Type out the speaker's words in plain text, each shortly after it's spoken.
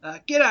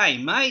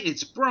G'day, mate.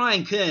 It's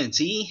Brian Kearns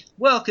here.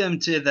 Welcome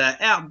to the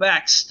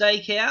Outback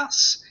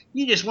Steakhouse.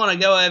 You just want to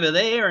go over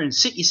there and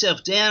sit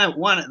yourself down at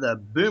one of the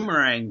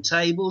boomerang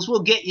tables.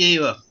 We'll get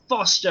you a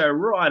Foster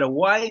right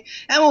away,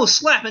 and we'll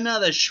slap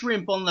another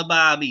shrimp on the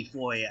barbie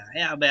for you.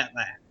 How about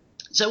that?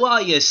 So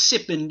while you're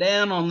sipping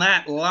down on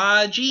that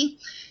largie,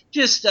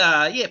 just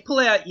pull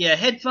out your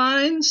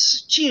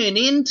headphones, tune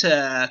in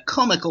to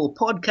Comical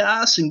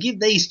Podcast, and give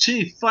these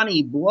two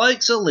funny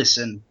blokes a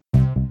listen.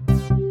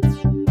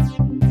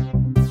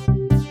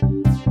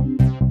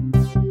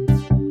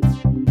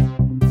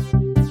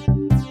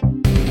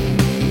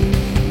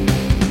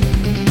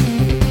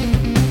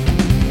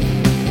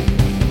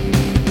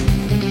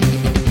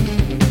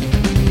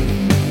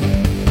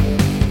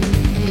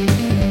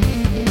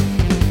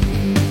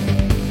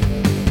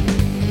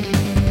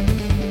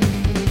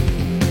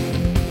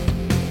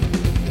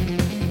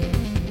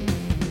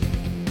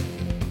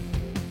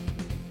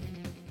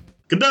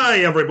 Good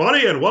day,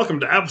 everybody, and welcome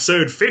to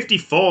episode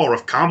 54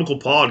 of Comical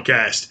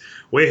Podcast.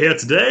 We're here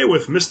today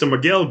with Mr.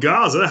 Miguel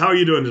Garza. How are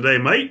you doing today,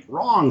 mate?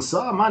 Wrong,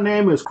 sir. My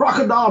name is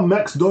Crocodile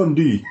Max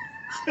Dundee.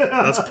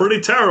 That's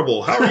pretty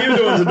terrible. How are you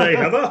doing today,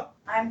 Heather?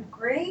 I'm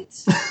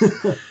great.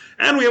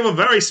 And we have a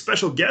very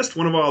special guest,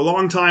 one of our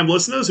longtime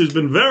listeners who's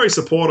been very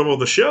supportive of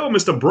the show,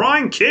 Mr.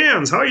 Brian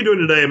Kearns. How are you doing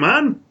today,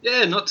 man?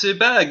 Yeah, not too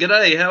bad.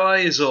 G'day, how are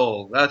you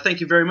all?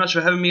 Thank you very much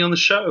for having me on the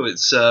show.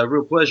 It's a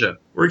real pleasure.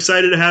 We're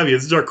excited to have you.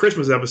 This is our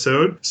Christmas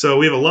episode, so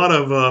we have a lot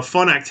of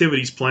fun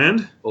activities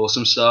planned.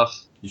 Awesome stuff.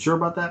 You sure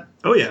about that?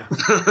 Oh, yeah.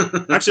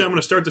 Actually, I'm going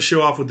to start the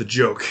show off with a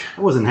joke.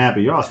 I wasn't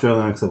happy. Your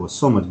Australian accent was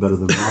so much better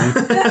than mine.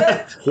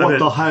 What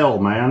the hell,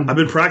 man? I've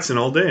been practicing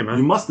all day, man.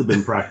 You must have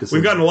been practicing.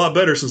 We've gotten a lot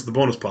better since the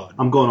bonus pod.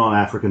 I'm going on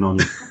African on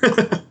you.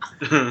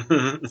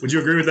 Would you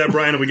agree with that,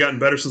 Brian? Have we gotten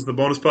better since the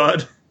bonus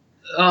pod?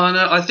 Oh,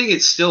 no, I think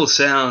it still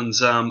sounds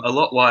a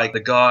lot like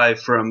the guy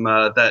from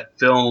that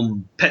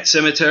film Pet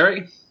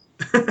Sematary.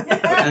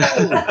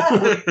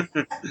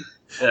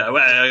 Yeah,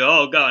 we're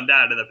all going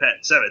down to the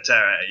Pet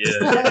Cemetery.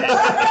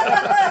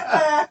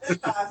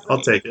 Yeah.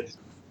 I'll take it.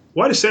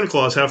 Why does Santa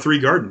Claus have 3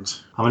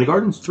 gardens? How many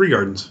gardens? 3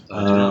 gardens.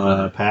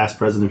 Past,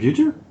 present, and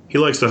future? He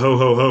likes to ho,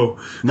 ho, ho.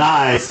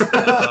 Nice.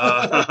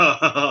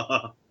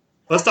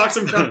 Let's talk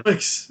some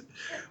comics.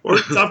 Or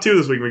top 2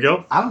 this week,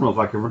 Miguel. I don't know if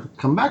I can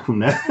come back from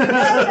that.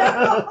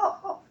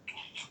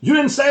 You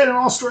didn't say it in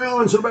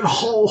Australian. It should have been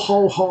ho,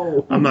 ho,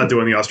 ho. I'm not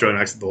doing the Australian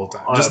accent the whole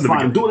time. Just in the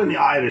fine. beginning. Do it in the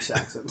Irish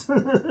accent.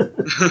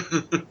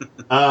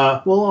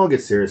 Well, I'll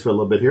get serious for a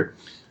little bit here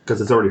because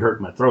it's already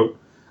hurting my throat.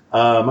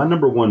 My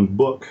number 1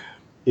 book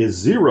is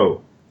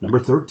Zero,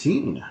 number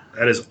 13.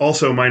 That is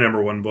also my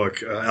number 1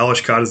 book. Alice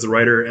Scott is the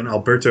writer, and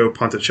Alberto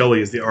Ponticelli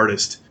is the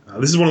artist.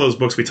 This is one of those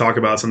books we talk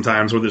about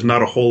sometimes where there's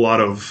not a whole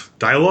lot of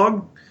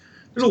dialogue.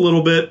 There's a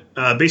little bit.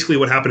 Basically,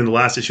 what happened in the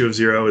last issue of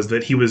Zero is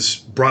that he was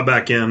brought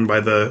back in by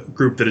the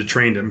group that had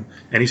trained him,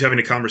 and he's having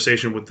a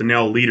conversation with the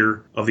now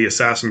leader of the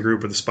assassin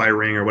group or the spy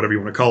ring or whatever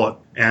you want to call it.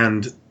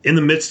 And in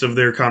the midst of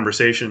their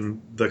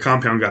conversation, the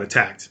compound got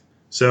attacked.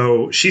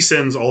 So she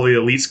sends all the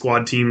elite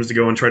squad teams to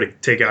go and try to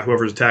take out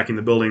whoever's attacking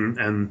the building,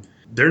 and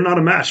they're not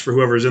a match for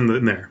whoever's in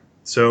there.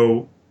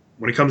 So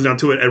when it comes down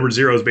to it, Edward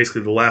Zero is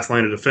basically the last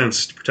line of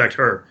defense to protect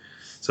her.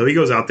 So he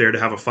goes out there to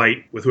have a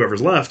fight with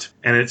whoever's left,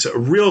 and it's a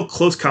real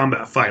close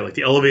combat fight. Like,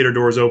 the elevator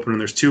doors open, and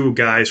there's 2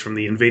 guys from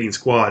the invading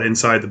squad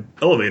inside the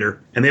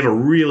elevator, and they have a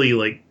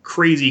really,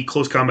 crazy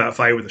close combat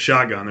fight with a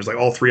shotgun. There's,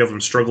 all 3 of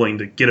them struggling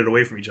to get it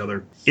away from each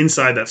other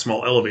inside that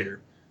small elevator.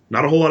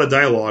 Not a whole lot of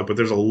dialogue, but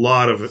there's a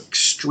lot of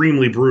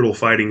extremely brutal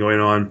fighting going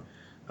on.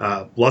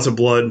 Lots of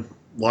blood,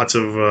 lots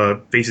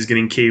of faces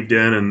getting caved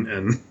in,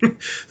 and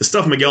the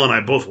stuff Miguel and I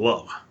both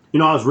love. You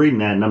know, I was reading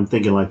that and I'm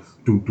thinking Mortal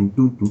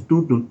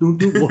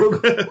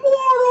Kombat.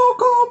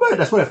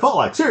 That's what it felt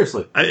like,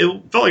 seriously.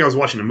 It felt like I was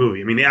watching a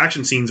movie. I mean, the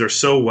action scenes are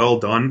so well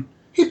done.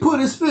 He put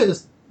his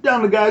fist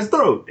down the guy's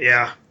throat.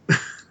 Yeah.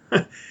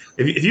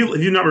 If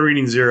you've not been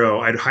reading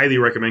Zero, I'd highly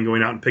recommend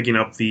going out and picking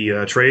up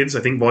the trades. I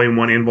think Volume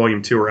 1 and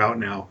Volume 2 are out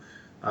now.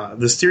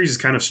 This series is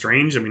kind of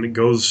strange. I mean, it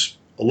goes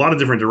a lot of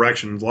different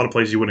directions, a lot of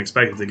places you wouldn't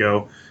expect it to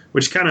go,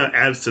 which kind of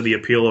adds to the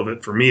appeal of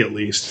it, for me at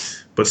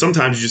least. But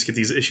sometimes you just get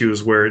these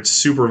issues where it's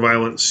super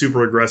violent,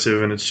 super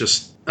aggressive, and it's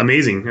just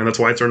amazing, and that's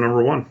why it's our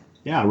number 1.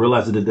 Yeah, I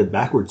realized I did that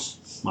backwards.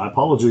 My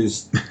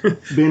apologies.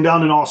 Being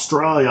down in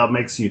Australia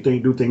makes you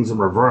do things in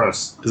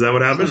reverse. Is that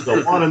what happened?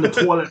 The one in the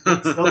toilet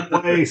goes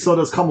that way, so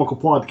does Comical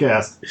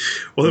Podcast.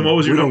 Well, then what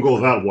was your... We don't go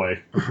that way.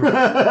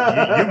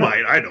 You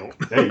might, I don't.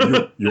 Hey,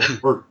 you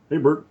Bert. Hey,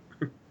 Bert.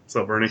 What's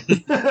up, Bernie?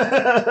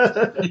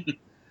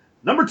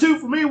 Number 2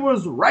 for me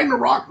was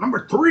Ragnarok,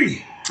 number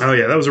 3. Oh,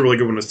 yeah, that was a really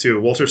good one,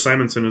 too. Walter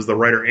Simonson is the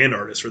writer and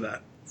artist for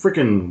that.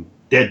 Freaking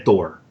dead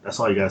Thor. That's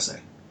all you gotta say.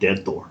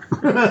 Dead Thor.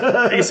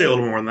 I can say a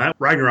little more than that.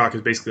 Ragnarok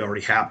has basically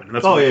already happened. And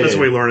that's what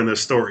we learn in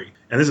this story.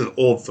 And this is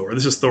old Thor.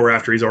 This is Thor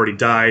after he's already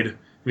died.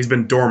 He's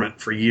been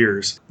dormant for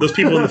years. Those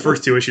people in the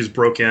first 2 issues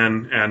broke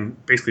in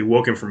and basically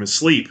woke him from his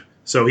sleep.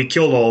 So he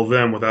killed all of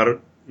them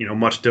without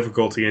much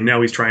difficulty, and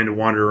now he's trying to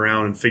wander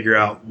around and figure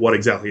out what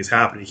exactly is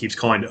happening. He keeps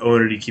calling to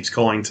Own It, he keeps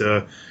calling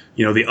to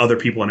the other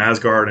people in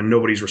Asgard, and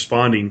nobody's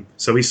responding.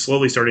 So he's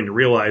slowly starting to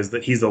realize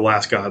that he's the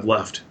last god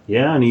left.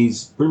 Yeah, and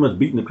he's pretty much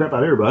beating the crap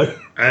out of everybody.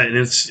 And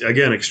it's,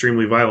 again,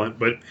 extremely violent,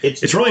 but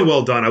it's really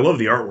well done. I love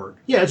the artwork.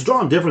 Yeah, it's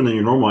drawn different than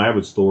your normal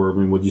average Thor. I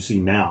mean, what you see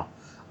now.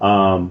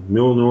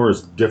 Mjolnir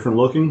is different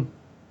looking.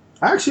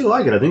 I actually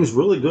like it. I think it's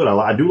really good.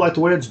 I do like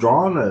the way it's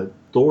drawn.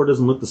 Thor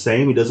doesn't look the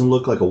same. He doesn't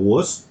look like a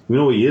wuss.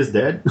 He is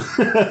dead.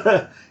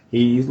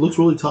 He looks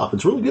really tough.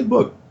 It's a really good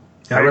book.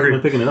 Yeah, I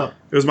recommend picking it up.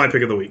 It was my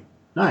pick of the week.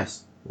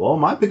 Nice. Well,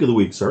 my pick of the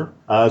week, sir,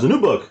 is a new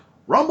book,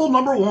 Rumble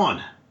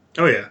 #1.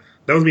 Oh, yeah.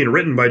 That was being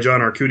written by John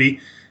Arcudi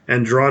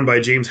and drawn by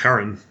James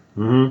Harren.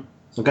 Mm-hmm.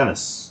 Some kind of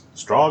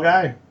straw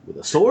guy with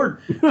a sword.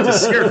 It's a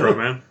scarecrow,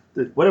 man.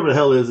 Whatever the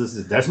hell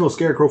is, that's no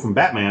Scarecrow from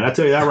Batman. I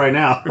tell you that right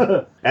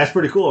now. That's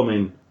pretty cool. I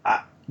mean,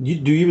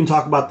 do you even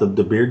talk about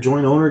the beard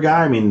joint owner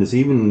guy? I mean, is he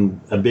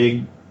even a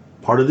big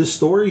part of this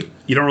story?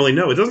 You don't really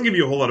know. It doesn't give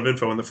you a whole lot of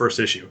info in the first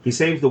issue. He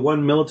saves the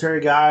one military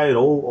guy, an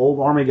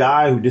old army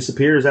guy who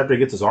disappears after he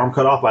gets his arm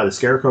cut off by the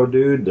Scarecrow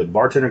dude. The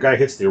bartender guy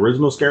hits the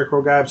original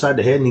Scarecrow guy upside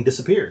the head and he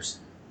disappears.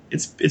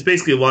 It's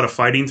basically a lot of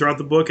fighting throughout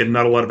the book and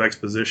not a lot of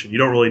exposition. You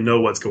don't really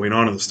know what's going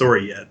on in the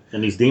story yet.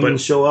 And these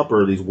demons show up,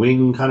 or these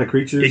wing kind of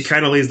creatures? It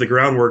kind of lays the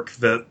groundwork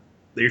that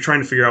you're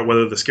trying to figure out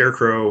whether the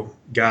Scarecrow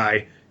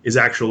guy is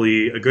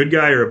actually a good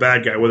guy or a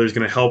bad guy, whether he's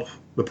going to help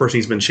the person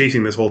he's been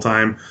chasing this whole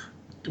time,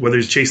 whether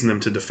he's chasing them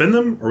to defend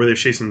them or whether he's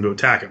chasing them to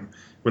attack him.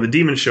 When the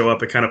demons show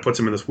up, it kind of puts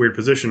him in this weird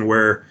position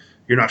where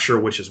you're not sure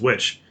which is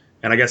which.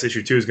 And I guess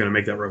issue 2 is going to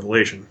make that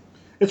revelation.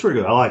 It's pretty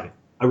good. I like it.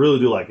 I really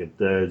do like it.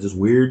 It's just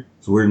weird.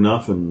 It's weird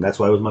enough, and that's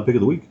why it was my pick of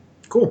the week.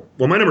 Cool.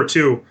 Well, my number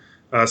 2,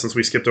 since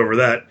we skipped over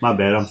that. My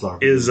bad. I'm sorry.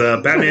 Is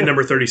Batman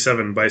number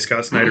 37 by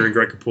Scott Snyder and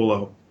Greg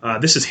Capullo.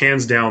 This is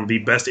hands down the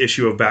best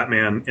issue of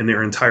Batman in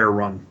their entire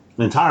run.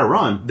 The entire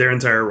run? Their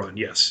entire run,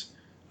 yes.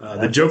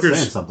 The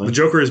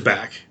Joker is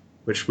back,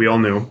 which we all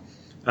knew.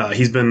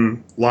 He's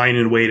been lying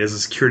in wait as a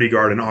security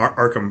guard in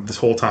Arkham this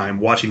whole time,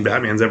 watching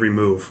Batman's every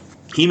move.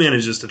 He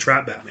manages to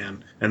trap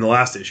Batman in the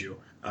last issue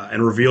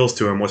and reveals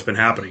to him what's been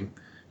happening.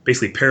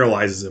 Basically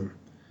paralyzes him.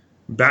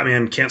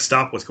 Batman can't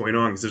stop what's going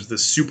on because there's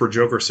this super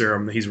Joker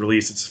serum that he's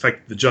released. It's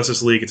affected the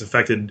Justice League. It's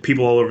affected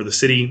people all over the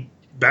city.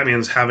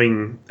 Batman's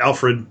having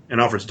Alfred and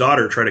Alfred's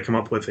daughter try to come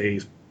up with a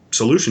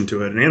solution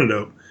to it, an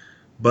antidote.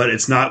 But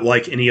it's not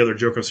like any other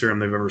Joker serum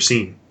they've ever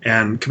seen.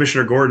 And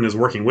Commissioner Gordon is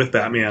working with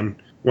Batman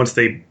once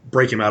they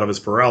break him out of his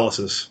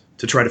paralysis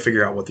to try to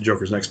figure out what the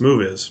Joker's next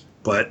move is.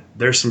 But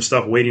there's some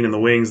stuff waiting in the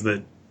wings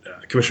that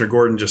Commissioner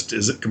Gordon just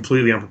is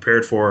completely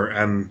unprepared for,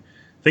 and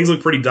things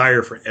look pretty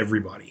dire for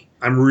everybody.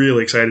 I'm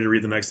really excited to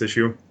read the next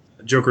issue.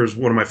 Joker is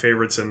one of my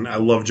favorites, and I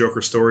love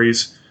Joker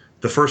stories.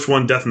 The first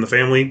one, Death in the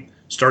Family,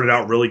 started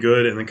out really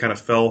good and then kind of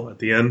fell at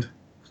the end.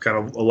 Kind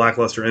of a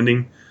lackluster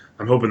ending.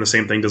 I'm hoping the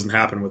same thing doesn't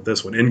happen with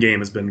this one. Endgame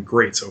has been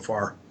great so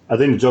far. I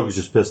think the Joker's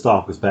just pissed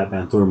off because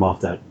Batman threw him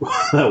off that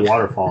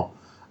waterfall,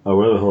 or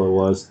whatever the hell it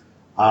was.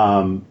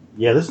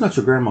 Yeah, this is not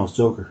your grandma's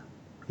Joker.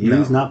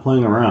 He's not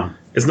playing around.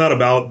 It's not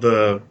about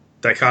the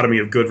dichotomy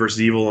of good versus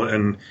evil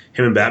and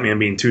him and Batman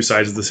being two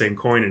sides of the same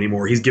coin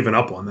anymore. He's given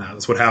up on that.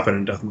 That's what happened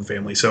in Death in the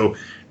Family. So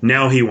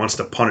now he wants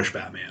to punish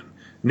Batman.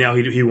 Now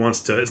he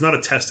wants to... It's not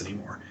a test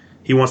anymore.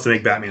 He wants to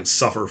make Batman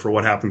suffer for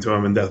what happened to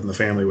him in Death in the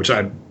Family, which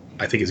I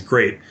think is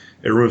great.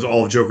 It removes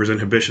all of Joker's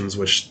inhibitions,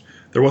 which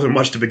there wasn't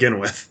much to begin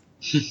with.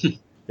 Yeah,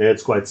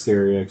 it's quite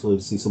scary, actually,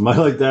 to see somebody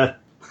like that.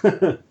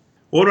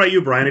 What about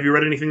you, Brian? Have you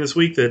read anything this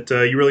week that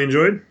you really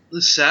enjoyed?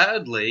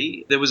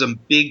 Sadly, there was a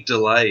big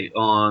delay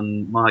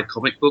on my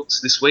comic books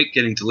this week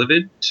getting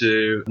delivered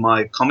to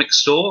my comic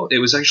store. It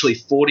was actually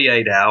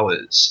 48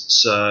 hours.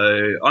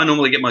 So I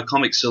normally get my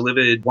comics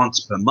delivered once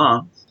per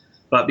month.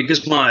 But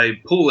because my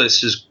pull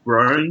list has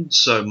grown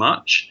so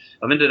much,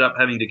 I've ended up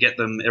having to get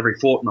them every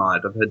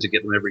fortnight. I've had to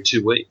get them every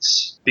 2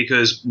 weeks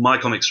because my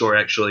comic store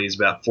actually is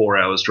about 4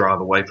 hours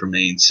drive away from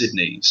me in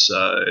Sydney.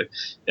 So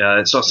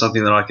it's not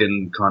something that I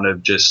can kind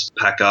of just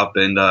pack up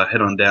and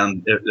head on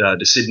down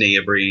to Sydney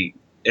every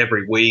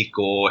week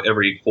or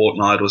every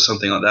fortnight or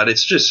something like that.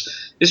 It's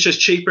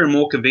just cheaper and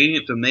more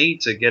convenient for me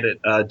to get it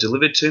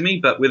delivered to me.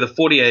 But with a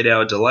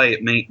 48-hour delay,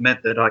 it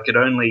meant that I could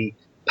only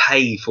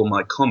pay for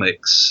my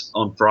comics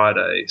on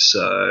Friday.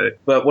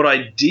 But what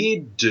I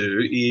did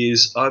do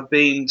is I've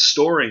been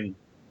storing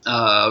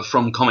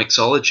from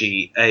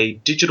Comixology a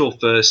digital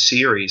first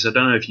series. I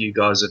don't know if you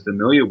guys are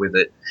familiar with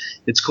it.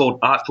 It's called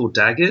Artful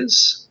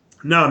Daggers.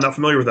 No, I'm not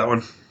familiar with that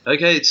one.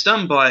 Okay, it's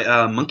done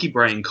by Monkey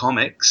Brain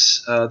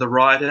Comics. The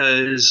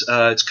writers,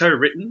 it's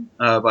co-written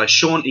by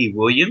Sean E.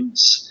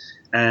 Williams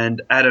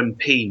and Adam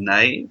P.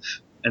 Nave,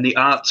 and the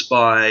art's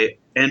by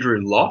Andrew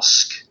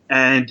Losk.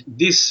 And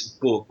this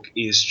book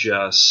is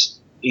just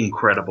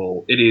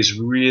incredible. It is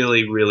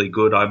really, really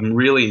good. I'm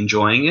really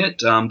enjoying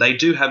it. They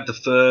do have the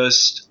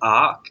first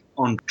arc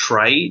on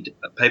trade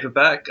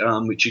paperback,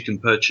 which you can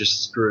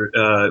purchase through.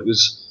 It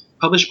was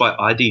published by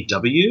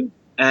IDW,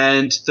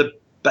 and the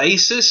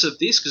basis of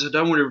this, because I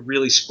don't want to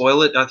really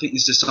spoil it, I think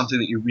this is something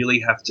that you really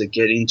have to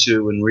get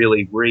into and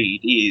really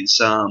read,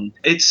 is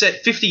it's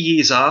set 50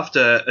 years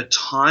after a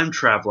time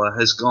traveller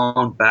has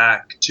gone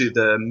back to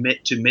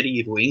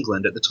medieval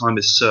England at the time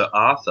of Sir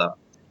Arthur,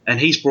 and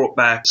he's brought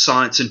back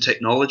science and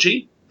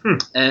technology.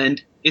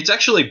 And it's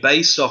actually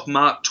based off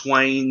Mark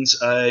Twain's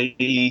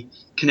a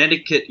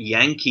Connecticut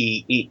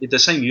Yankee, the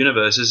same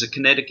universe as a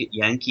Connecticut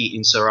Yankee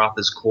in Sir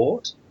Arthur's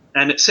court.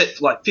 And it's set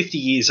like 50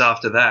 years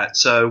after that.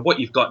 So what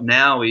you've got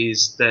now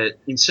is that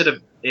instead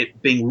of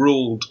it being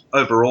ruled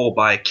overall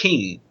by a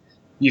king,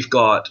 you've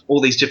got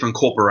all these different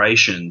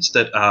corporations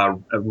that are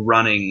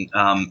running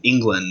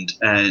England,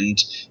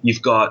 and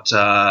you've got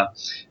a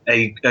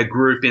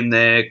group in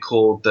there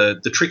called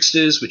the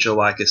Tricksters, which are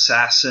like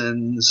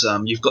assassins.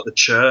 You've got the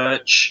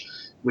church,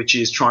 which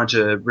is trying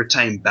to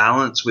retain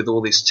balance with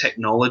all this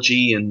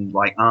technology and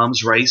like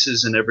arms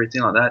races and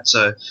everything like that.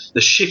 So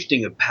the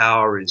shifting of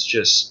power is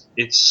just,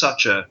 it's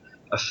such a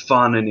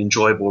fun and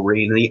enjoyable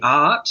read. And the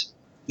art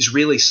is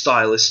really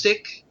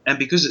stylistic, and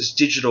because it's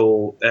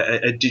digital,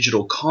 a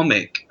digital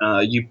comic,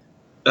 you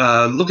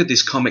look at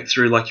this comic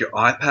through like your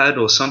iPad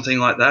or something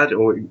like that,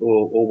 or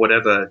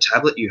whatever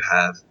tablet you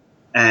have,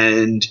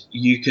 and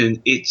you're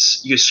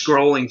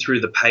scrolling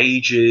through the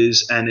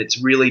pages, and it's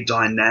really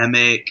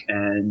dynamic,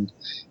 and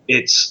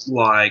it's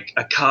like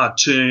a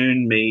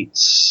cartoon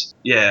meets,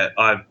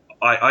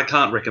 I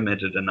can't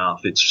recommend it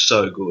enough. It's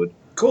so good.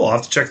 Cool, I'll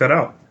have to check that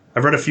out.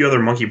 I've read a few other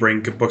Monkey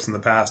Brain books in the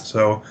past,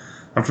 so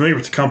I'm familiar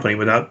with the company,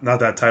 but not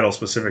that title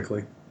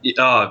specifically. It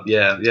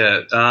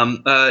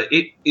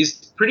is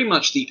pretty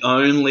much the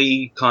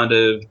only kind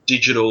of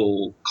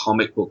digital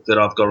comic book that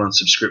I've got on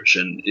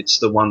subscription. It's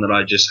the one that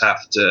I just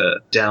have to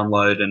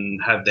download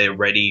and have there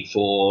ready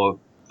for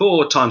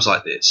times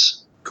like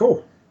this.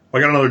 Cool. I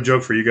got another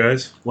joke for you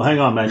guys. Well, hang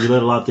on, man. You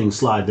let a lot of things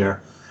slide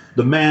there.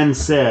 The man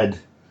said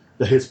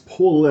that his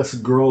pull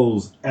list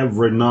grows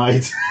every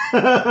night.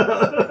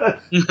 I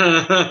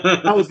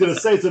was going to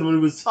say something when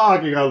he was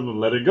talking. I was going to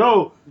let it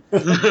go.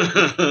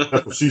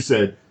 That's what she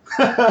said.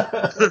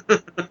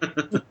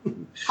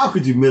 How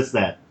could you miss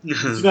that? Did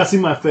you not see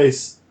my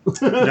face?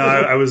 No,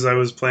 I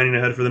was planning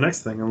ahead for the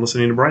next thing. I'm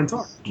listening to Brian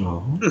talk.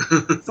 Oh.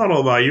 It's not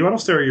all about you. I don't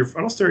stare at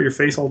your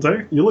face all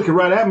day. You're looking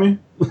right at me.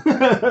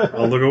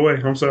 I'll look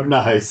away. I'm sorry.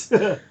 Nice.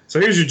 So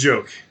here's your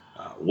joke.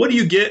 What do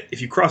you get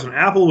if you cross an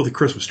apple with a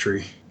Christmas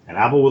tree? An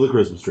apple with a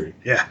Christmas tree.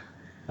 Yeah.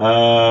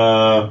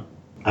 I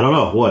don't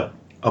know. What?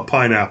 A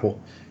pineapple.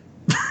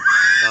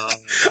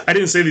 I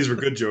didn't say these were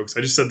good jokes.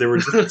 I just said they were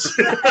jokes.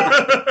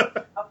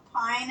 A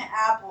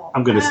pineapple.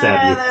 I'm going to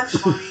stab you. That's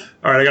funny.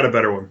 All right, I got a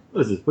better one.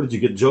 What is this? What did you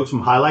get? Jokes from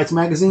Highlights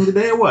magazine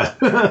today or what?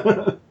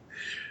 What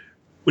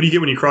do you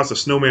get when you cross a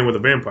snowman with a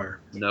vampire?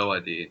 No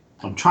idea.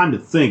 I'm trying to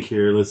think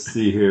here. Let's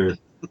see here.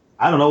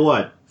 I don't know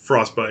what.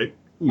 Frostbite.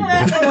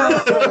 Let's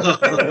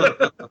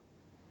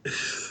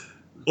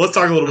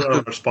talk a little bit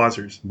about our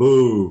sponsors.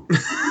 Boo.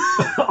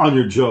 On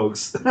your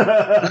jokes.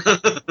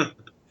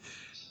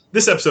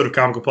 This episode of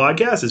Comical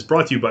Podcast is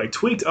brought to you by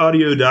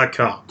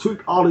TweakedAudio.com.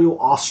 Tweaked Audio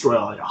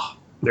Australia.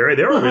 They're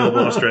available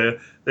in Australia.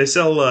 They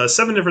sell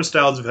 7 different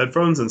styles of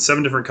headphones in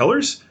 7 different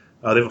colors.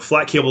 They have a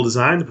flat cable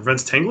design that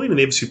prevents tangling, and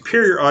they have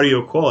superior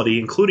audio quality,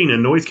 including a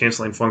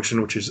noise-canceling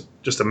function, which is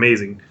just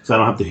amazing. So I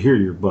don't have to hear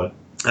your butt.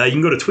 You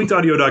can go to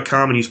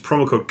tweakedaudio.com and use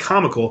promo code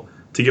COMICAL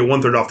to get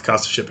 1/3 off the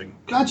cost of shipping.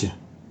 Gotcha.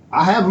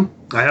 I have them.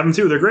 I have them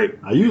too. They're great.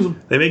 I use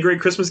them. They make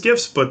great Christmas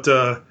gifts, but,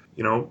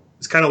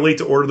 it's kind of late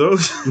to order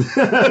those.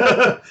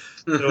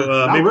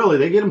 Not really.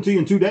 They get them to you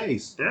in 2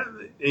 days. Yeah,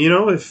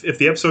 if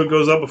the episode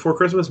goes up before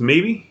Christmas,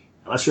 maybe.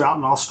 Unless you're out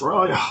in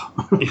Australia.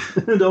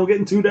 Don't get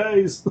in 2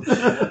 days.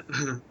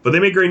 But they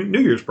make great New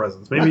Year's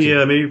presents. Maybe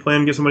maybe plan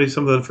to get somebody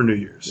something for New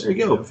Year's. There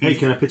you go. Hey,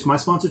 can I pitch my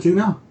sponsor too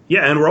now?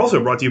 Yeah, and we're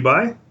also brought to you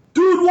by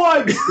Dude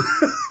Wipes!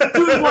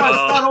 Dude Wipes,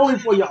 not only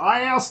for your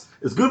ass,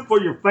 it's good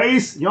for your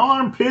face, your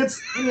armpits,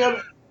 any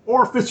other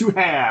orifice you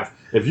have.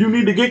 If you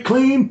need to get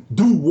clean,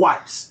 Dude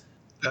Wipes.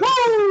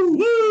 Woo!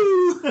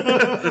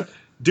 Woo!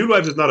 Dude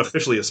Wipes is not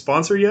officially a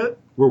sponsor yet.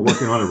 We're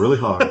working on it really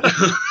hard.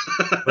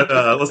 But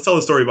let's tell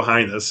the story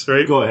behind this,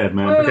 right? Go ahead,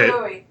 man.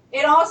 Wait.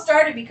 It all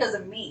started because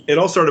of me. It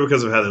all started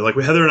because of Heather.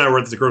 Heather and I were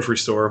at the grocery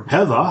store.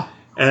 Heather?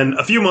 And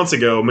a few months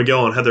ago,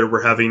 Miguel and Heather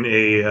were having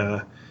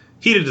a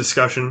heated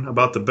discussion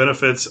about the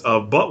benefits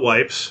of butt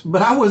wipes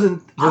But I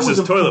wasn't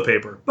toilet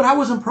paper. But I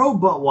wasn't pro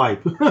butt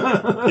wipe.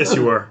 Yes,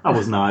 you were. I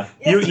was not.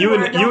 Yes, You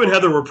and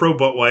Heather were pro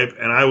butt wipe,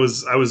 and I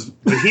was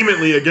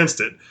vehemently against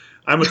it.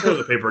 I'm a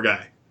toilet paper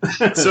guy.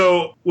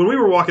 So when we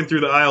were walking through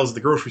the aisles of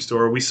the grocery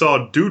store, we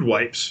saw Dude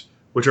Wipes,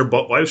 which are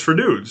butt wipes for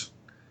dudes.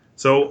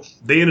 So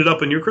they ended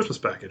up in your Christmas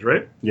package,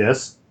 right?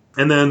 Yes.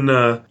 And then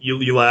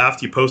you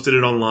laughed, you posted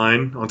it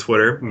online on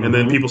Twitter, and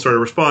then people started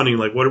responding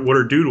like, "What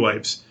are Dude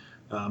Wipes?"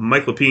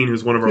 Mike Lapine,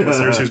 who's one of our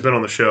listeners who's been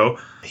on the show,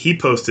 he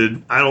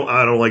posted, "I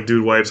don't like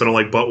Dude Wipes. I don't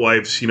like butt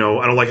wipes. I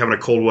don't like having a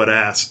cold wet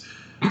ass."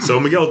 So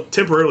Miguel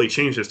temporarily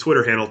changed his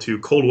Twitter handle to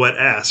Cold Wet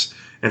Ass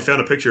and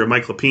found a picture of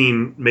Mike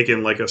Lapine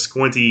making like a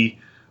squinty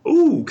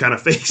ooh kind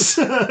of face.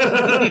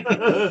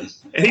 And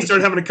he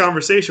started having a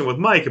conversation with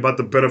Mike about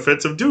the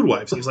benefits of dude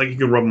wipes. He's like, you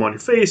can rub them on your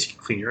face, you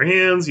can clean your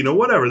hands,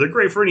 whatever. They're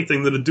great for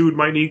anything that a dude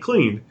might need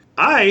cleaned.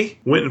 I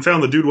went and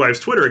found the Dude Wipes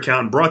Twitter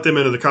account and brought them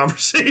into the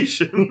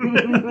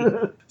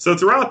conversation. So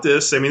throughout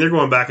this, they're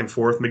going back and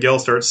forth. Miguel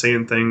starts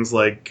saying things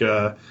like,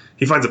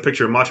 he finds a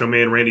picture of Macho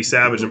Man Randy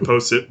Savage and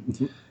posts it.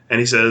 And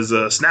he says,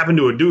 snap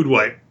into a dude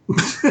wipe.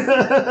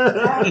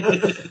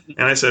 And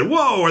I said,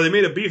 whoa, are they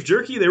made of beef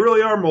jerky? They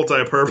really are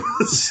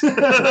multi-purpose.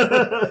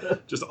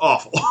 Just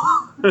awful.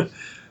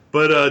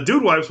 But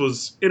Dude Wipes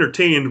was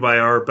entertained by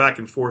our back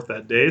and forth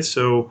that day,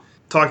 so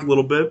talked a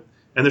little bit.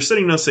 And they're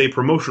sending us a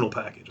promotional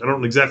package. I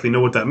don't exactly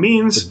know what that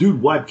means. The Dude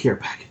Wipe Care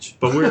Package.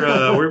 But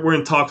we're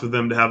in talks with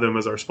them to have them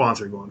as our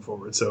sponsor going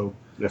forward. So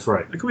that's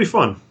right. It could be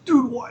fun.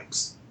 Dude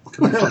Wipes.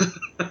 Exactly.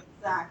 I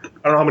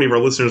don't know how many of our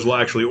listeners will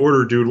actually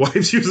order Dude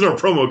Wipes using our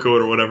promo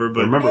code or whatever.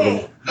 But remember,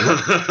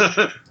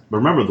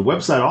 the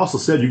website also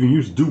said you can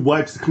use Dude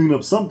Wipes to clean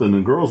up something,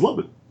 and girls love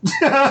it.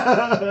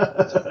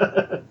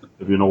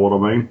 If you know what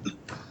I mean.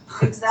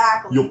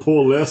 Exactly. You'll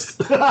pull less.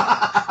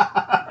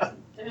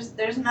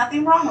 There's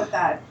nothing wrong with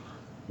that.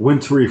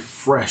 Wintry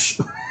fresh.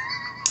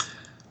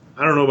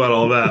 I don't know about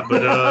all that,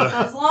 but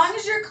as long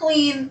as you're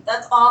clean,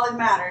 that's all that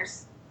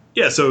matters.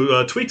 Yeah,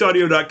 so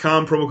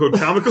tweakedaudio.com, promo code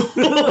comical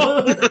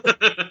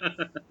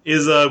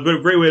is a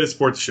great way to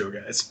support the show,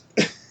 guys.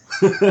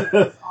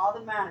 That's all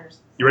that matters.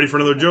 You ready for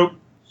another joke?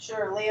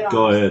 Sure, lay it on.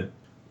 Go ahead.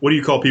 What do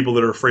you call people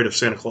that are afraid of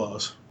Santa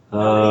Claus?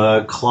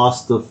 No,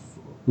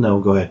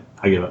 go ahead.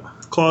 I give it.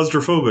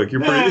 Claustrophobic.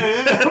 You're pretty...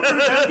 Hey,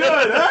 pretty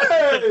good.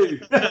 Hey!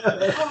 All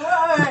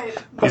right.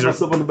 Pat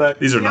myself on the back.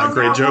 These are not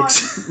great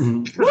jokes.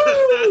 Woo!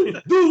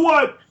 Do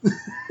what?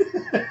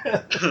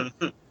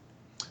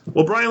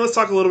 Well, Brian, let's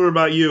talk a little bit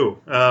about you.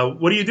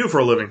 What do you do for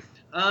a living?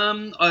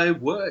 I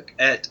work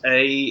at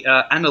a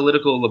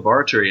analytical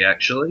laboratory,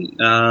 actually.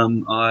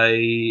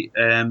 I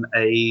am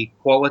a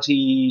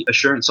quality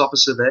assurance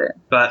officer there,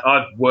 but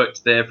I've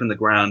worked there from the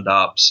ground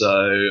up.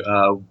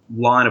 So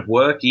line of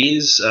work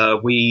is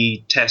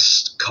we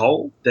test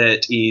coal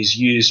that is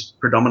used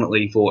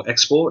predominantly for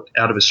export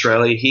out of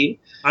Australia here.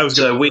 I was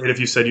going to if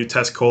you said you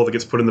test coal that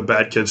gets put in the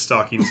bad kid's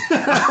stockings.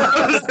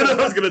 I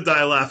was going to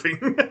die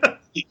laughing.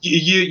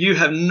 You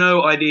have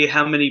no idea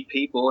how many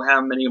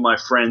of my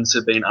friends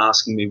have been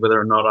asking me whether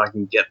or not I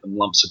can get them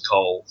lumps of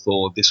coal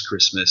for this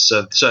Christmas,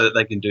 so that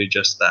they can do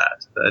just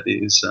that. That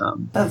is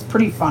That's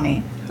pretty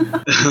funny.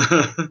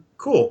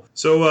 Cool.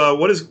 So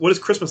what is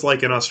Christmas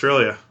like in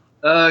Australia?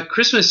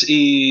 Christmas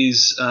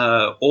is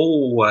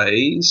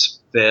always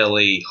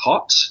fairly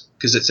hot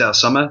because it's our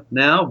summer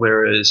now,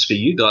 whereas for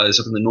you guys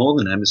up in the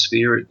northern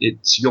hemisphere,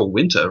 it's your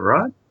winter,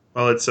 right?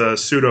 Well, it's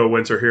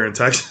pseudo-winter here in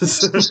Texas.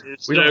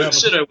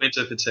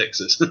 Pseudo-winter for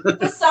Texas.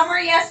 The summer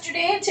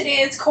yesterday and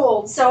today it's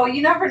cold, so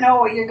you never know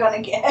what you're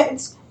going to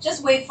get.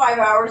 Just wait 5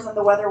 hours and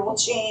the weather will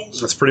change.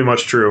 That's pretty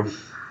much true.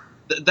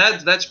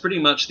 That's pretty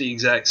much the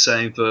exact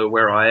same for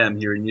where I am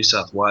here in New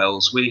South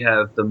Wales. We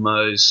have the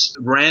most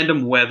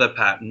random weather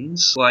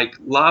patterns. Like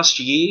last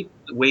year,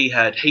 we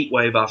had heat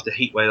wave after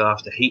heat wave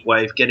after heat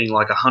wave, getting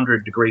like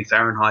 100-degree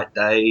Fahrenheit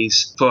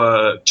days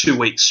for 2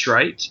 weeks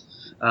straight.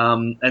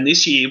 And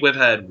this year we've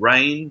had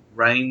rain,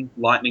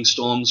 lightning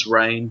storms,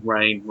 rain,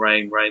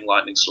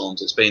 lightning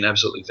storms. It's been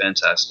absolutely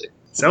fantastic.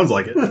 Sounds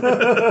like it.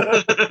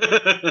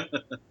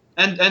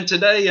 And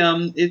today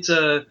it's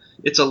a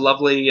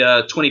lovely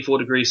 24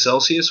 degrees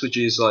Celsius, which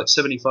is like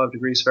 75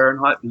 degrees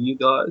Fahrenheit for you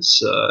guys.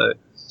 So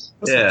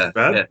That's not too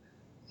bad.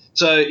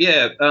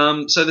 Yeah.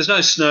 So there's no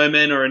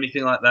snowmen or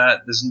anything like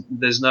that.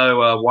 There's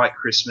no White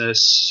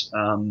Christmas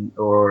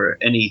or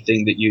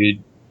anything that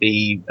you'd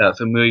be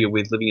familiar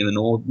with living in the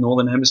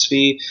northern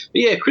hemisphere.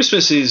 But yeah,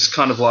 Christmas is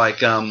kind of like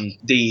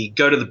the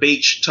go to the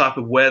beach type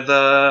of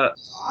weather.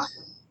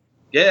 Awesome.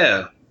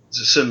 Yeah,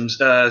 some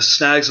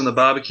snags on the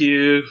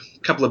barbecue, a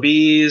couple of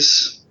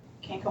beers.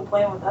 Can't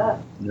complain with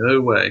that.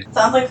 No way.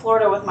 Sounds like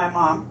Florida with my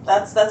mom.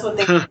 That's what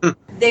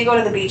they go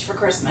to the beach for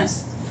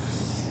Christmas.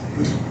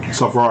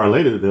 So for our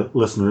later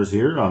listeners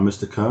here,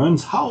 Mr.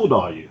 Kearns, how old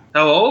are you?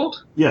 How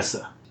old? Yes,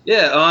 sir.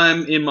 Yeah,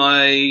 I'm in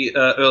my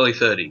early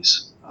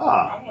 30s.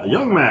 Ah, a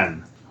young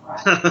man.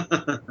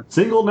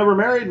 Single, never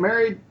married,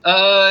 married?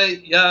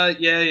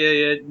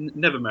 Yeah.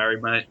 Never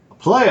married, mate.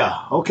 Player.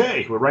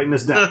 Okay, we're writing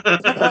this down.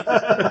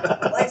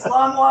 Likes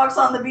long walks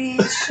on the beach.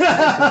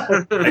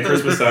 At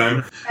Christmas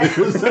time.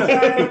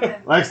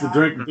 Likes to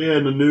drink beer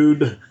in the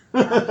nude.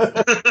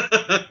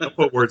 Don't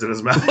put words in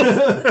his mouth.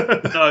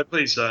 No,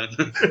 please don't.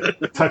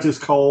 Touches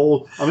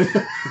coal. I mean,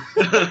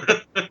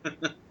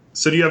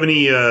 So do you have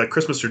any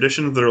Christmas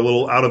traditions that are a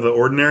little out of the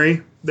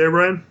ordinary there,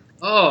 Brian?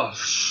 Oh,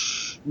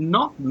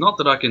 not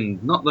that I can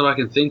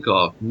think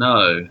of.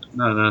 No.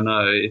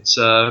 It's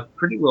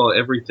pretty well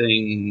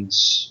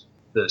everything's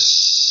the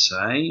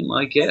same,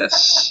 I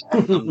guess.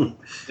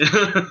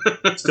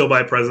 Still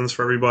buy presents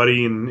for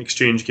everybody and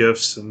exchange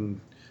gifts, and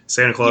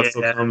Santa Claus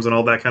still comes and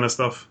all that kind of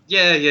stuff.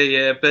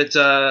 Yeah. But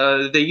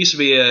there used to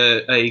be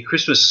a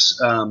Christmas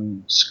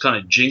kind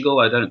of jingle.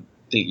 I don't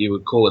think you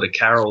would call it a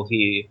carol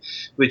here,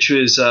 which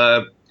was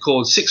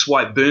called Six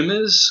White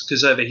Boomers,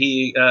 because over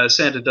here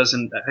Santa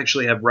doesn't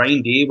actually have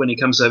reindeer when he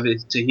comes over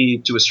to here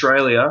to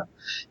Australia.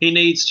 He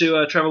needs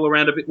to travel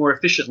around a bit more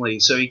efficiently,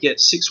 so he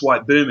gets 6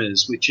 white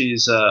boomers, which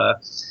is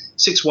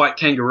 6 white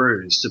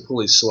kangaroos to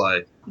pull his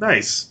sleigh.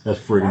 Nice. That's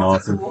freaking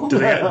awesome. Cool. Do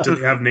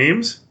they have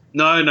names?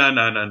 No,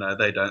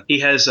 they don't. He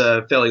has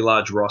a fairly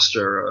large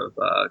roster of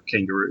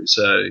kangaroos,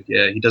 so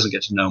yeah, he doesn't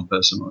get to know them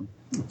personally.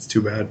 It's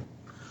too bad.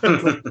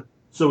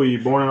 So were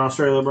you born in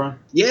Australia, Brian?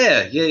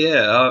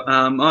 Yeah.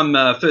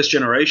 I'm first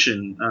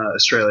generation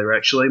Australia,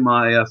 actually.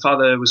 My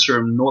father was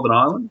from Northern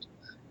Ireland,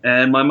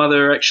 and my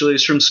mother actually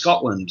is from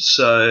Scotland.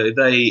 So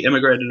they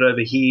immigrated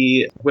over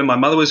here when my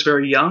mother was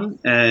very young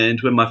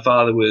and when my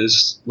father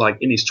was like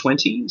in his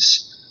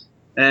 20s.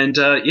 And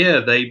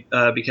they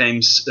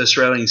became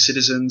Australian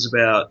citizens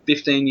about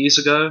 15 years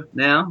ago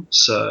now.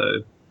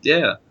 So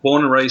yeah,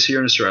 born and raised here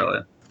in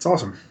Australia. It's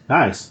awesome.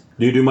 Nice.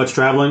 Do you do much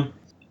traveling?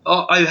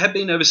 Oh, I have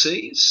been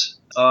overseas.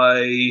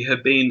 I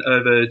have been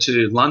over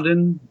to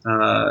London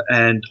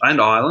and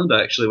Ireland.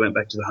 I actually went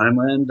back to the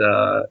homeland.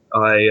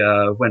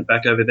 I went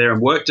back over there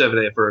and worked over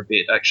there for a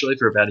bit, actually,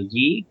 for about a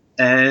year.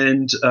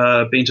 And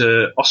been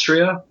to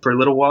Austria for a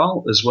little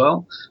while as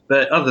well.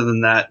 But other than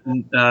that,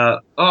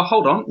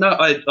 hold on. No,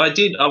 I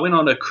did. I went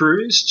on a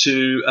cruise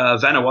to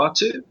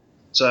Vanuatu.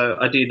 So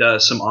I did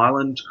some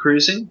island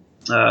cruising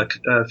a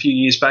few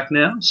years back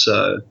now.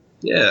 So,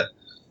 yeah.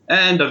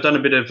 And I've done a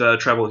bit of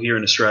travel here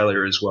in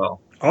Australia as well.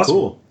 Awesome.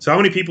 Cool. So how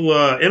many people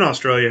in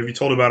Australia have you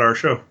told about our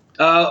show?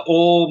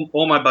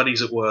 All my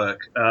buddies at work.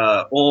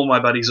 I've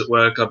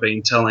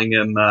been telling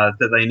them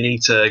that they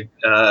need to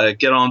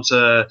get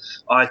onto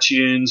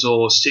iTunes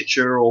or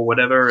Stitcher or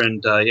whatever,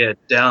 and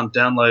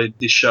download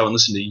this show and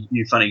listen to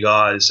you funny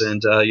guys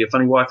and your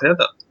funny wife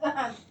Heather.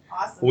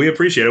 Awesome. We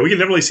appreciate it. We can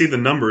definitely see the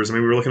numbers. I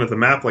mean, we were looking at the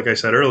map, like I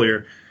said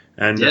earlier,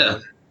 and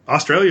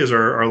Australia's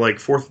our like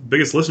 4th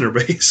biggest listener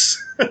base.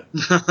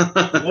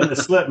 Let it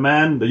slip,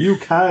 man. The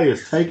UK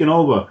is taking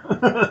over.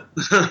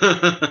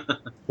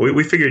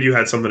 We figured you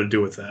had something to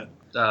do with that.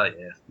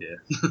 Yeah.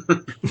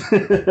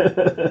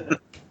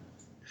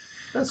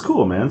 That's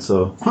cool, man.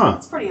 So,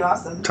 That's pretty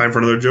awesome. Time for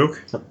another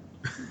joke?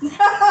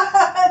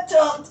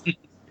 Don't.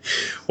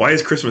 Why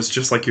is Christmas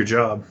just like your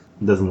job?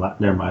 doesn't.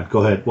 Never mind.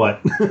 Go ahead.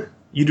 What?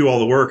 You do all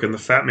the work, and the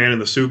fat man in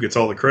the suit gets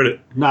all the credit.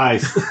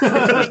 Nice. So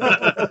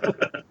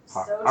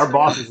Our true.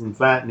 boss isn't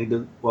fat, and he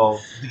does. Well,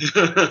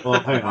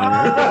 hang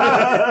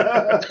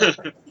on here.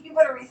 You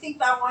better rethink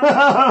that one.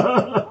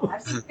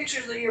 I've seen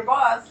pictures of your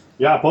boss.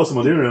 Yeah, I post them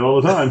on the internet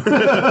all the time.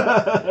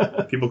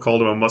 People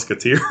called him a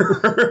musketeer.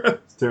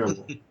 It's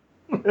terrible.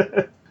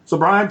 So,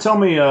 Brian, tell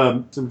me,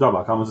 since we talk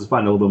about comics, let's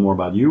find a little bit more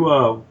about you.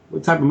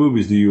 What type of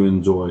movies do you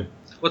enjoy?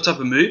 What type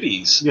of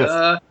movies?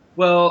 Yes.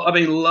 Well, I've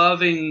been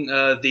loving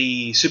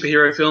the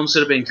superhero films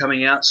that have been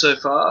coming out so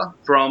far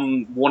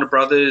from Warner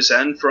Brothers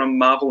and from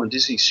Marvel and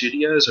Disney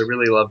Studios. I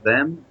really love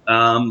them.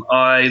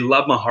 I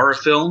love my horror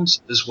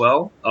films as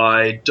well.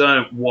 I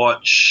don't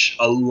watch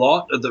a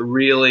lot of the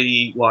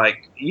really,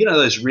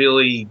 those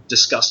really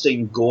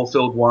disgusting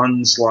gore-filled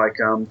ones like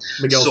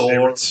Miguel's Saw.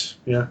 favorites.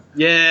 Yeah.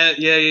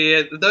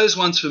 Yeah. Those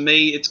ones for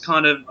me, it's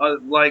kind of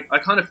I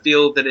kind of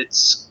feel that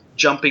it's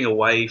jumping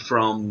away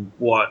from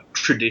what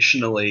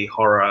traditionally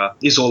horror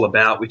is all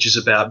about, which is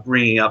about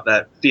bringing up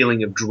that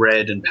feeling of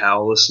dread and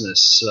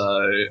powerlessness.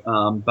 So,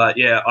 but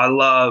yeah, I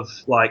love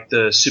like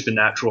the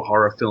supernatural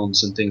horror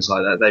films and things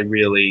like that. They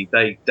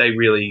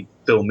really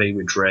fill me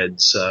with dread.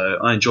 So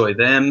I enjoy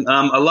them.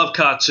 I love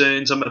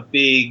cartoons. I'm a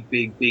big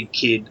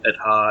kid at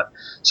heart.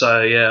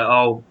 So yeah,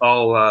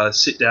 I'll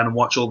sit down and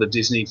watch all the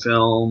Disney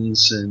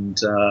films and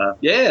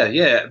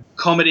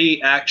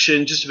comedy,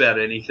 action, just about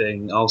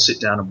anything. I'll sit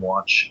down and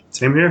watch.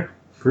 Same here.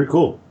 Pretty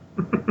cool.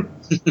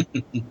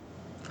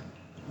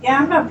 Yeah,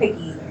 I'm not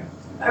picky either.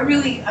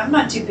 I'm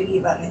not too picky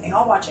about anything.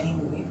 I'll watch any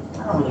movie.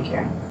 I don't really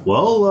care.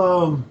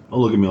 Well, don't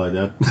look at me like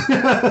that.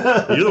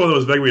 You're the one that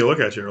was begging me to look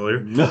at you earlier.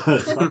 Don't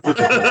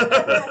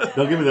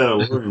give me that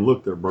alluring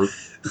look there, Bert.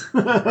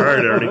 All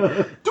right,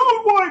 Ernie. Do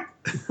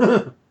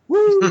it,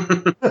 Woo!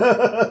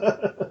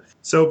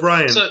 So,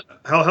 Brian,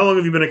 how long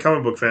have you been a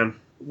comic book fan?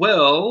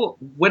 Well,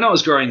 when I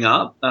was growing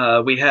up,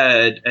 we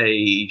had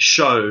a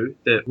show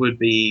that would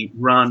be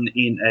run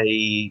in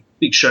a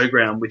big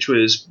showground, which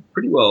was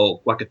pretty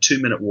well like a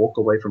 2-minute walk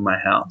away from my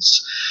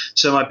house.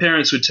 So my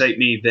parents would take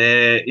me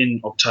there in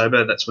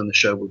October. That's when the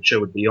show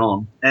would be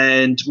on,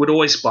 and would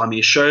always buy me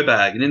a show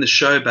bag. And in the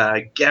show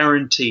bag,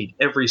 guaranteed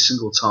every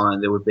single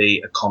time, there would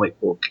be a comic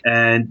book.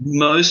 And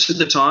most of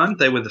the time,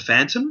 they were the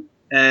Phantom.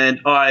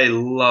 And I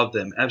loved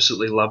them,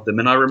 absolutely loved them.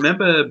 And I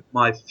remember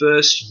my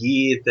first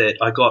year that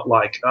I got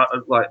I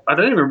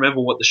don't even remember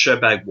what the show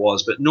bag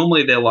was, but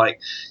normally they're like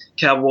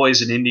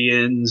cowboys and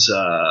Indians,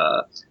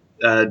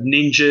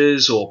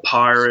 ninjas or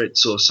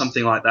pirates or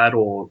something like that,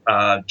 or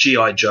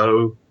G.I.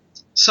 Joe,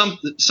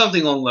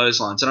 something along those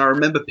lines. And I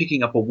remember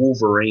picking up a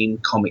Wolverine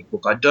comic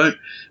book. I don't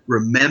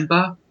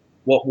remember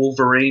what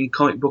Wolverine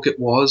comic book it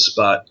was,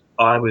 but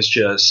I was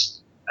just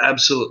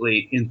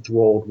absolutely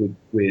enthralled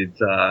with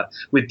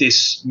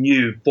this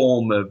new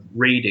form of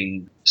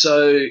reading.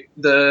 So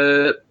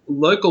the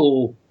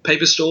local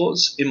paper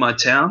stores in my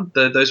town,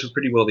 those were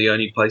pretty well the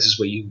only places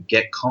where you could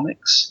get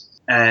comics.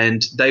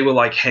 And they were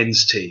like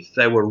hen's teeth.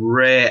 They were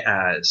rare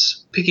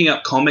as. Picking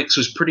up comics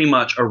was pretty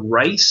much a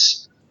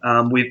race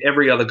with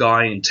every other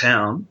guy in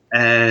town.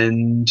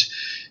 And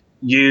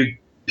you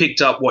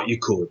picked up what you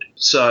could.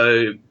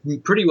 So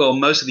pretty well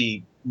most of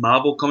the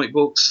Marvel comic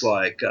books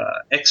like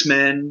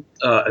X-Men,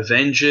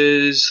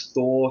 Avengers,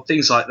 Thor,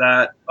 things like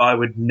that, I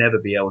would never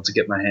be able to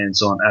get my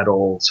hands on at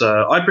all.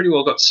 So I pretty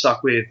well got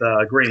stuck with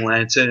Green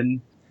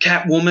Lantern,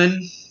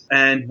 Catwoman,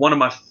 and one of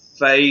my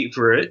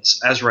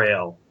favorites,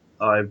 Azrael.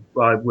 I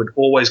would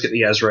always get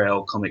the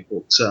Azrael comic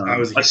books.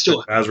 I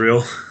still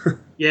Azrael.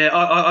 Yeah,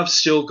 I've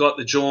still got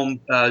the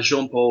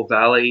Jean-Paul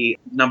Valley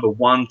number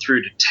 1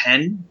 through to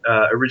 10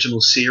 original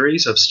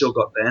series. I've still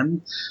got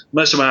them.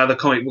 Most of my other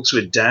comic books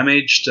were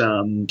damaged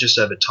just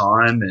over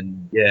time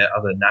and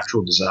other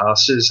natural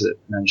disasters that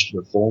managed to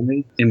befall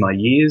me in my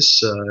years.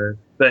 So,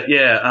 but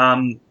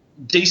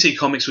DC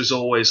Comics was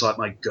always like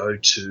my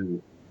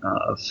go-to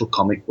for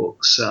comic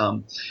books.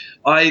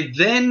 I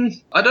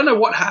don't know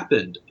what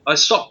happened. I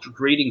stopped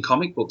reading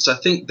comic books. I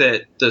think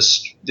that the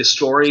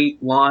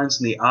storylines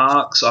and the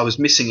arcs, I was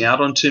missing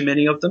out on too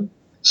many of them.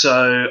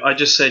 So I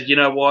just said, you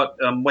know what,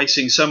 I'm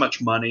wasting so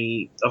much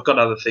money. I've got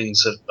other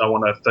things that I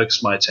want to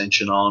focus my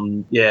attention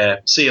on. Yeah,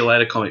 see you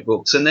later, comic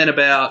books. And then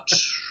about...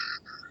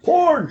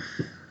 Porn!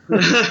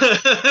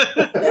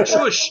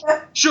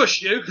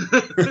 Shush, you.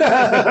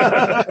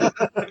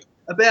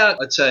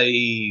 About, I'd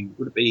say,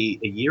 would it be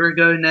a year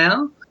ago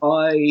now,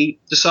 I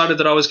decided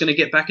that I was going to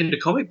get back into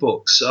comic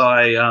books.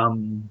 I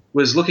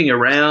was looking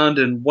around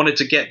and wanted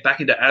to get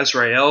back into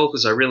Azrael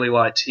because I really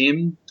liked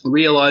him.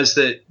 Realized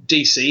that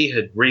DC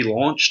had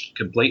relaunched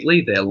completely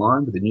their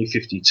line with the New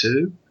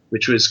 52,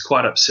 which was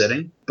quite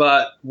upsetting.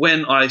 But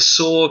when I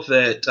saw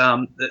that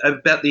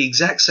about the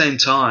exact same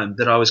time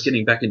that I was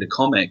getting back into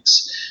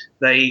comics,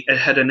 they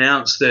had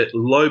announced that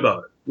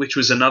Lobo, which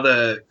was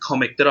another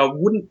comic that I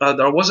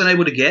wasn't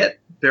able to get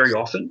very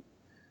often,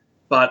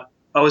 but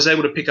I was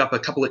able to pick up a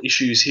couple of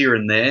issues here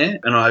and there,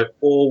 and I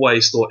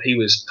always thought he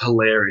was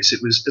hilarious.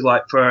 It was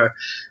like for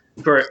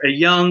a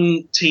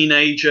young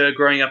teenager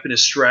growing up in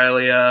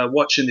Australia,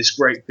 watching this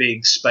great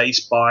big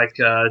space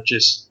biker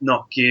just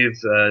not give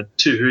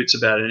two hoots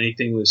about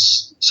anything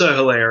was so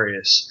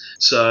hilarious.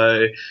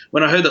 So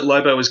when I heard that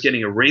Lobo was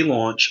getting a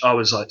relaunch, I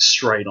was like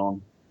straight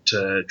on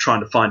to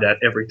trying to find out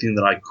everything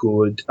that I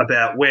could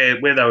about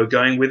where they were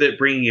going with it,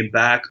 bringing him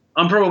back.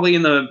 I'm probably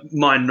in the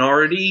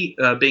minority,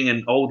 being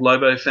an old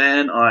Lobo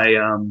fan. I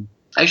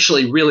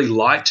actually really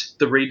liked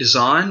the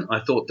redesign.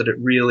 I thought that it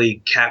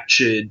really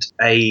captured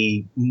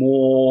a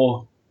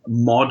more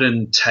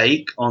modern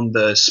take on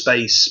the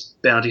space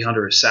bounty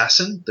hunter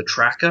assassin, the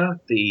tracker,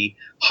 the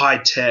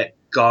high-tech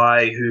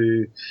guy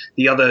who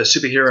the other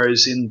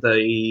superheroes in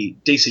the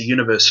DC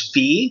universe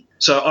fear.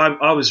 So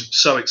I was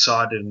so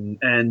excited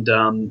and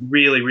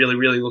really, really,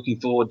 really looking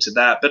forward to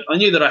that. But I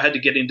knew that I had to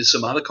get into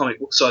some other comic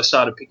books, so I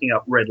started picking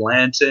up Red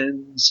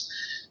Lanterns,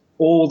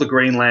 all the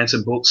Green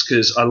Lantern books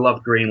because I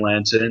love Green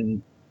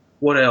Lantern.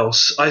 What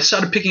else? I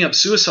started picking up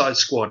Suicide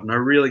Squad, and I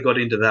really got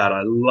into that.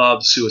 I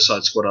loved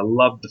Suicide Squad. I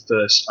loved the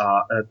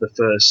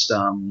first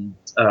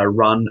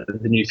run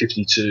of the New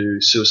 52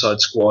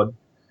 Suicide Squad.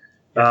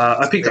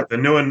 I picked up the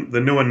new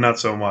one, not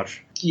so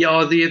much.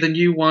 Yeah, the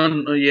new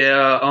one.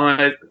 Yeah,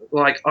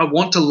 I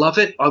want to love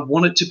it. I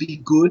want it to be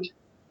good,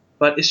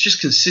 but it's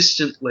just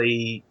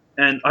consistently.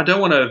 And I don't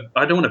want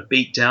to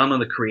beat down on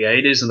the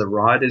creators and the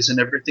writers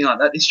and everything like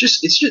that. It's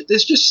just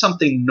there's just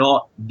something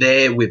not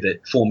there with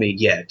it for me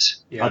yet.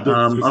 Yeah,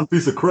 I'm a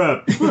piece of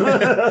crap.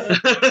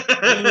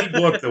 Any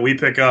book that we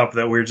pick up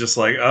that we're just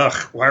like, ugh,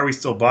 why are we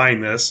still buying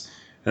this?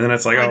 And then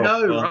it's like, right?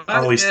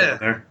 Harley's still in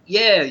there.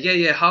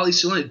 Yeah. Harley's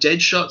still in it.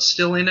 Deadshot's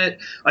still in it.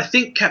 I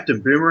think Captain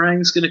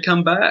Boomerang's going to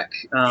come back.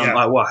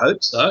 I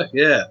hope so.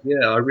 Yeah.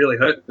 I really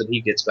hope that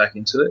he gets back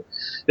into it.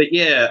 But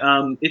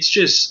it's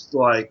just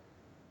like,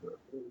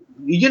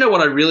 you know what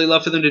I really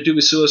love for them to do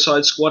with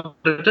Suicide Squad?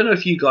 I don't know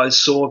if you guys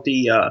saw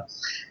the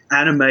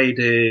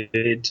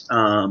animated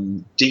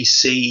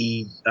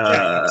DC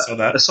saw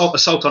that.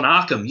 Assault on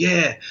Arkham.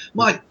 Yeah,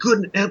 my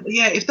goodness.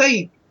 Yeah, if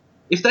they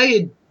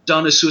had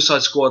done a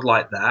Suicide Squad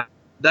like that,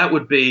 that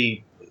would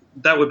be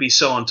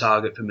so on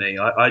target for me.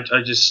 I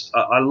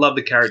love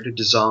the character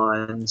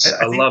designs.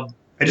 I love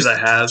who they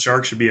have.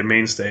 Shark should be a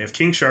mainstay. If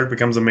King Shark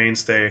becomes a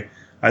mainstay,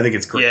 I think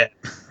it's great.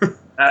 Yeah.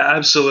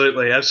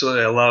 Absolutely. I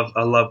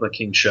love my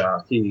King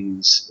Shark.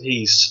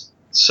 He's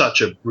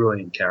such a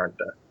brilliant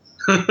character.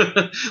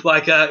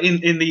 Like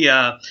in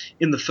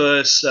the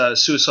first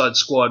Suicide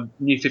Squad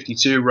New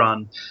 52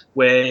 run,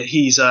 where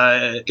he's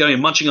going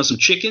and munching on some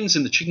chickens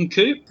in the chicken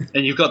coop,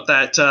 and you've got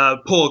that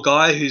poor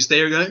guy who's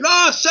there going,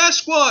 "Oh,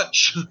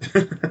 Sasquatch!"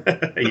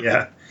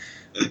 Yeah.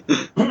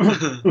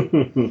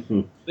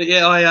 But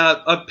yeah,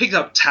 I picked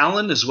up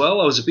Talon as well.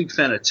 I was a big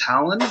fan of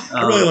Talon.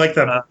 I really like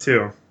that book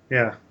too.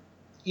 Yeah.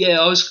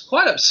 Yeah, I was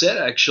quite upset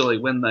actually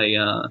when they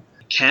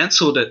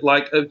cancelled it.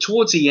 Like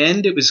towards the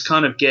end, it was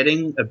kind of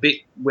getting a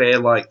bit where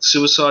like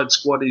Suicide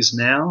Squad is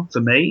now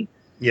for me.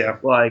 Yeah.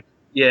 Like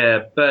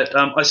Yeah, but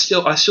I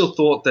still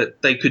thought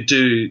that they could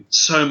do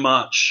so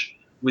much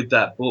with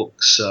that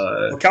book.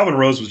 So Well, Calvin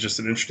Rose was just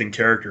an interesting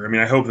character. I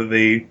mean, I hope that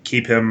they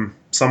keep him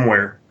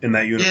somewhere in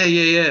that universe.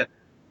 yeah.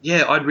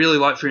 I'd really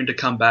like for him to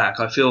come back.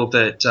 I feel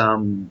that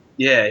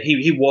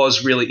he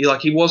was really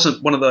like, he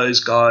wasn't one of those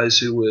guys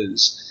who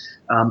was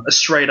a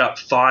straight up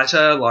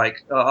fighter.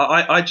 Like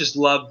I just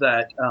love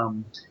that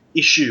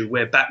issue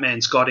where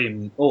Batman's got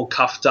him all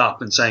cuffed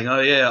up and saying,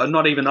 "Oh yeah,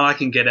 not even I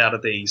can get out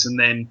of these," and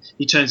then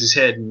he turns his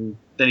head and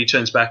then he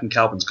turns back and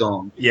Calvin's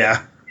gone.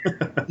 Yeah.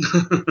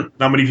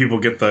 Not many people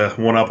get the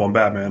one up on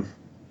Batman.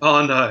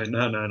 Oh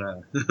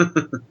no.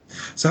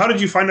 So how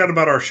did you find out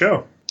about our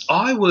show?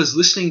 I was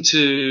listening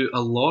to a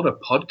lot of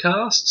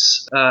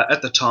podcasts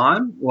at the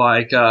time,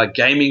 like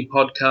gaming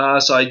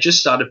podcasts. I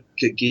just started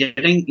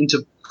getting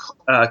into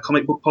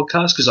comic book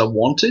podcasts because I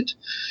wanted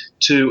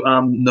to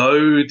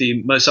know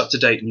the most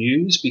up-to-date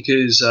news,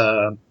 because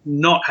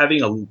not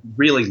having a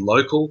really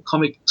local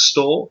comic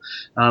store,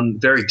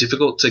 very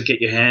difficult to get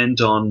your hand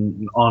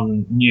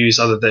on news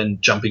other than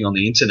jumping on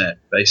the internet,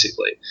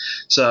 basically.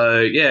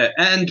 So, yeah,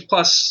 and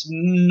plus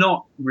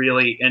not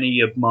really any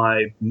of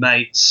my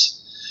mates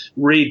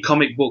read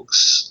comic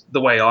books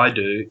the way I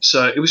do.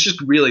 So it was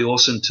just really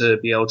awesome to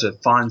be able to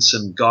find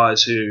some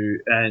guys who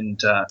and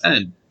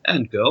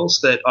girls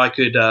that I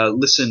could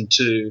listen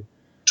to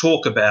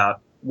talk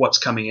about what's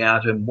coming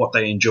out and what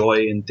they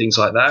enjoy and things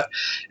like that.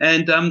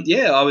 And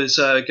I was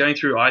going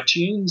through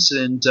iTunes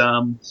and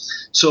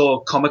saw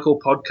Comical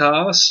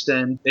Podcast,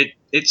 and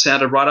it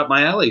sounded right up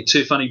my alley.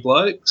 Two funny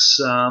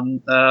blokes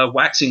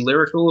waxing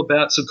lyrical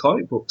about some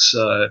comic books,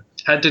 so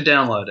had to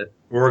download it.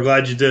 Well, we're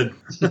glad you did.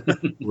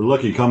 We're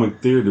lucky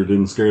Comic Theater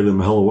didn't scare them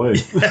the hell away.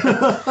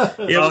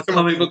 Yeah,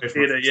 comic book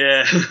theater,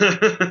 yeah.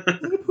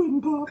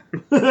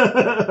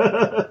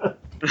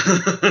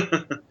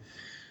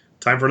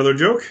 Time for another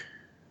joke?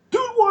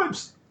 Dude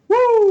wipes!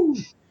 Woo!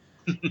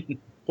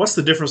 What's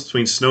the difference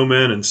between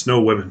snowmen and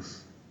snow women?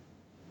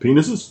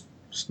 Penises?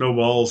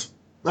 Snowballs.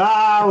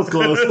 Ah, I was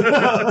close.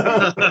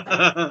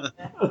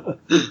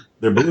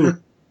 They're blue.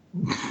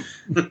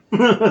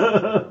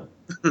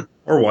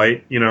 Or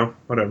white,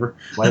 whatever.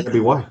 Why would it be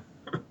white?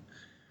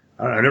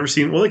 I've never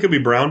seen... Well, they could be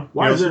brown.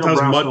 Why is there no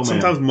brown snowman?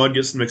 Sometimes mud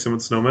gets mixed in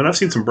with snowmen. I've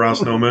seen some brown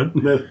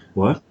snowmen.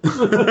 What?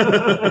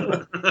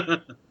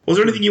 Was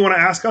there anything you want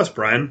to ask us,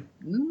 Brian?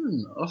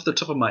 Off the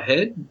top of my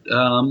head,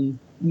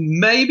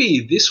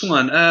 maybe this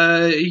one.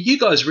 You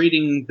guys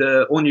reading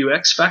the all-new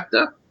X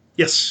Factor?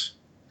 Yes.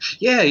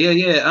 Yeah.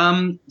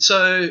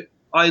 So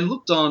I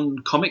looked on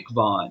Comic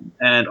Vine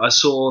and I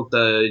saw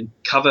the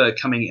cover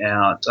coming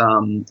out.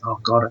 I'm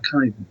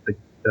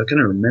going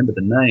to remember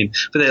the name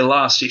for their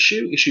last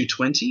issue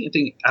 20. I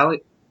think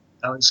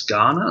Alex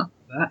Garner.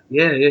 That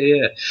yeah.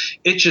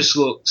 It just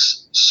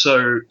looks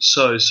so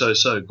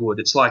good.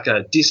 It's like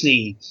a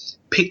Disney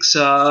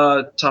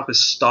Pixar type of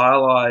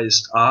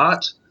stylized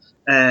art.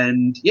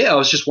 And yeah, I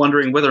was just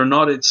wondering whether or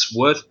not it's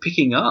worth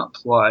picking up.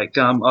 Like,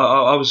 I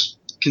was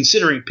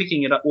considering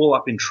picking it all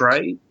up in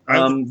trade.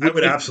 I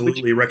would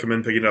absolutely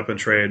recommend picking it up in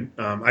trade.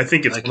 I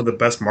think it's one of the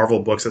best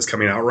Marvel books that's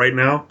coming out right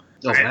now.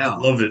 Oh, wow.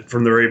 I loved it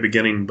from the very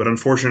beginning, but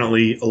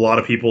unfortunately, a lot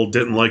of people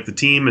didn't like the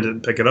team and didn't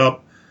pick it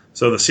up,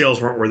 so the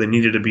sales weren't where they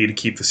needed to be to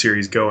keep the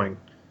series going.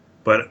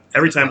 But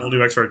every time a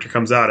new X Factor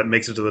comes out, it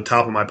makes it to the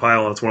top of my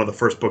pile, and it's one of the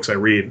first books I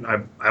read.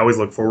 I always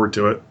look forward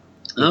to it.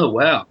 Oh,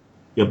 wow.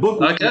 Yeah, book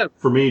one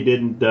for me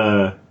didn't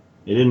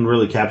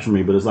really capture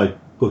me, but it's like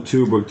book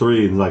 2, book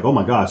 3, and it's like, oh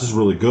my gosh, this is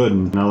really good,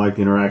 and I like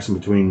the interaction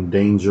between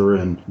Danger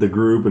and the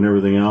group and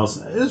everything else.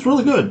 It's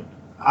really good.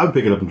 I would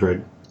pick it up in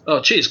trade. Oh,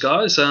 cheers,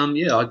 guys. I'll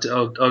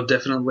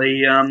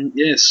definitely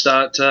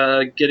start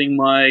getting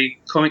my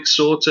comic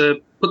store to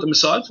put them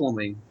aside for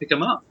me, pick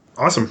them up.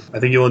 Awesome.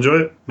 I think you'll enjoy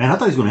it. Man, I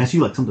thought he was going to ask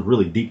you like something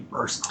really deep and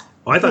personal.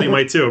 Well, I thought he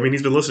might too. I mean,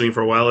 he's been listening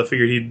for a while. I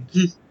figured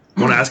he'd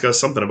want to ask us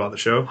something about the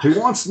show. He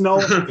wants to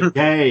know if you're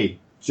gay,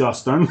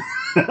 Justin.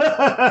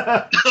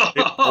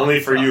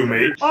 Only for you,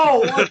 mate. Oh,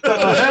 what the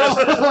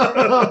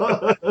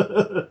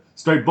hell?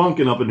 Straight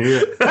bunking up in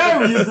here. Hey,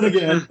 we used it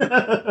again.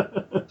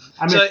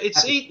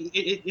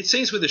 It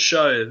seems with the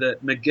show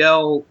that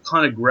Miguel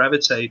kind of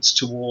gravitates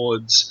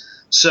towards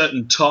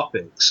certain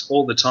topics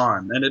all the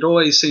time, and it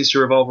always seems to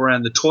revolve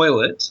around the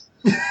toilet.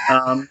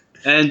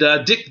 And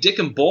Dick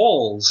and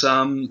Balls,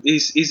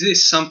 is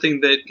this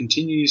something that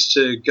continues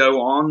to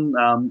go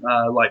on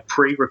like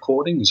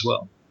pre-recording as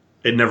well?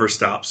 It never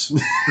stops.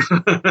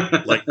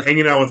 Like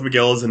hanging out with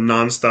Miguel is a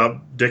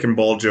non-stop Dick and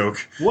Ball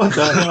joke. What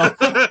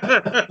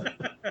the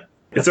hell?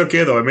 It's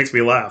okay though; it makes me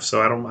laugh,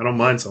 so I don't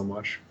mind so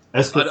much.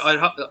 I'd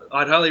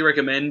highly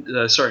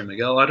recommend. Sorry,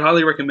 Miguel. I'd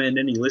highly recommend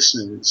any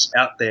listeners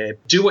out there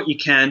do what you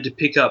can to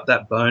pick up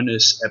that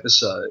bonus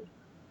episode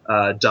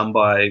done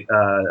by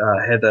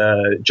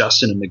Heather,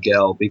 Justin, and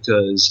Miguel,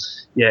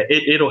 because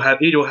it'll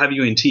have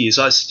you in tears.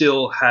 I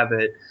still have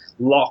it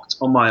locked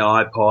on my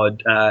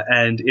iPod,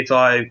 and if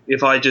I've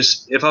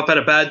had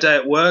a bad day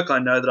at work, I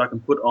know that I can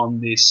put on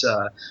this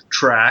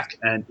track,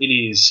 and it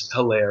is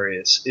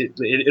hilarious.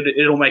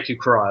 It'll make you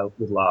cry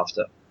with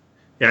laughter.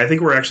 Yeah, I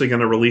think we're actually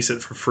going to release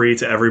it for free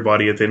to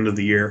everybody at the end of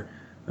the year.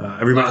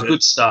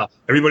 Good stuff.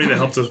 Everybody that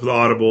helped us with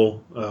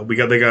Audible, they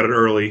got it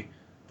early,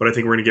 but I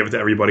think we're going to give it to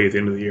everybody at the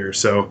end of the year.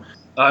 So,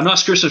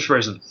 nice Christmas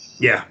present.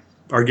 Yeah,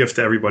 our gift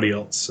to everybody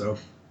else. So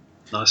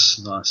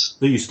nice.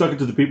 So you stuck it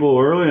to the people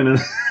early, and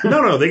then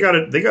no, they got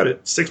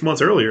it 6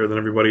 months earlier than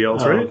everybody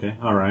else, right? Okay,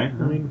 all right.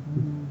 I mean,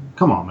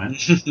 come on, man.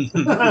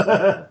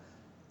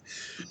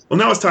 Well,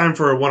 now it's time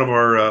for one of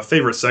our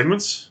favorite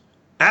segments.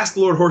 Ask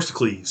Lord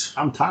Horsecles.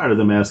 I'm tired of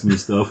them asking me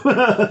stuff.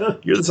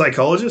 You're the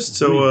psychologist,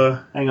 so...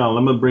 hang on,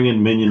 let me bring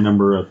in minion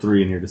number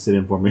 3 in here to sit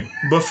in for me.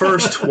 But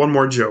first, one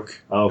more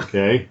joke.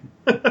 Okay.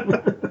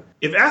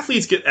 If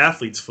athletes get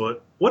athlete's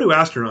foot, what do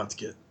astronauts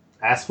get?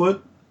 Ass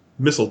foot?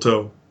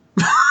 Mistletoe.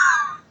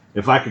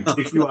 If I could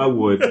kick you, I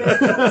would.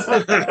 That's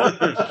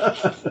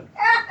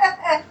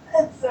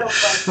so funny.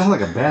 Sounds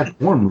like a bad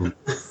porn movie.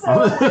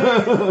 So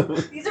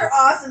funny. These are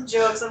awesome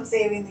jokes. I'm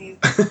saving these.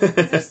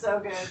 These are so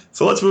good.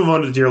 So let's move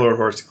on to Dear Lord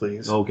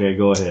Horsecles. Okay,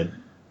 go ahead.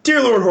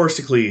 Dear Lord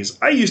Horsecles,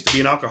 I used to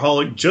be an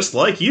alcoholic just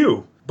like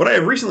you, but I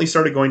have recently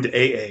started going to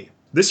AA.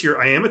 This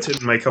year I am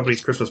attending my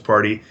company's Christmas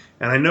party,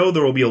 and I know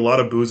there will be a lot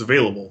of booze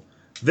available.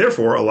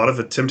 Therefore, a lot of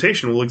the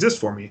temptation will exist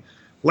for me.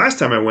 Last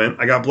time I went,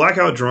 I got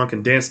blackout drunk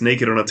and danced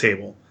naked on a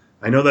table.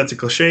 I know that's a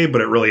cliche, but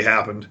it really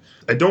happened.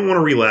 I don't want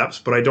to relapse,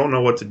 but I don't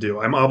know what to do.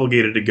 I'm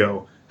obligated to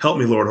go. Help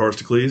me, Lord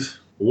Horsecles.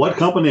 What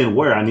company and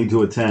where I need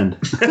to attend?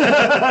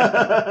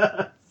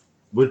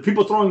 With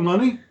people throwing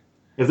money?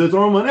 If they're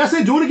throwing money, I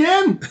say do it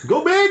again.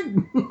 Go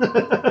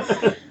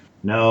big.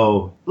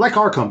 No. Like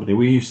our company,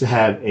 we used to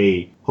have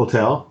a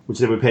hotel, which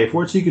they would pay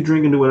for it, so you could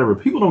drink and do whatever.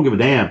 People don't give a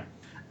damn.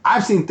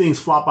 I've seen things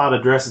flop out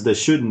of dresses that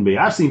shouldn't be.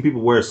 I've seen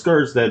people wear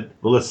skirts that,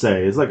 well, let's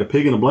say, it's like a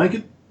pig in a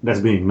blanket. That's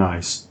being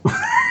nice.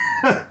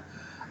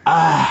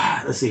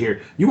 Let's see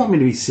here. You want me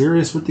to be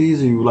serious with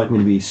these, or you would like me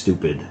to be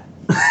stupid?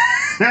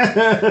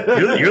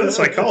 You're the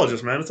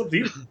psychologist, man. It's up to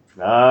you.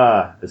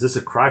 Is this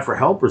a cry for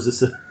help, or is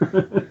this a...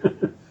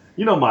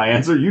 You know my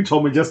answer. You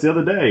told me just the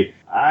other day.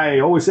 I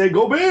always say,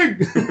 go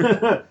big.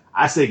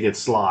 I say get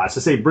sloshed.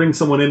 I say bring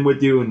someone in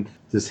with you and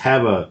just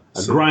have a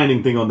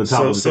grinding thing on the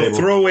top of the table.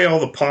 So throw away all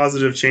the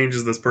positive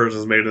changes this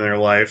person's made in their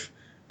life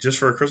just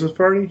for a Christmas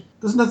party?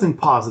 There's nothing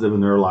positive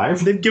in their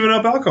life. They've given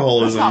up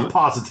alcoholism. That's not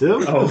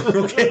positive. Oh,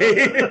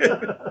 okay.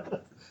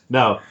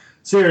 No.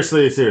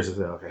 Seriously. Okay.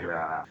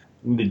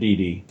 The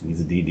DD.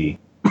 He's a DD.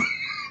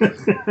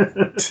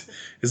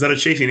 Is that a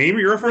Chasing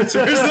Amy reference?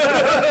 Or is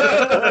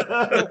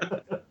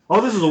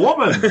Oh, this is a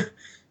woman.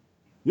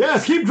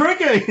 Yes, keep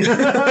drinking.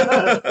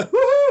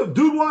 Woohoo!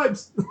 Dude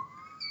wipes.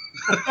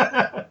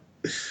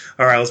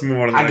 All right, let's move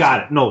on to the I next got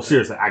one. it. No,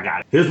 seriously, I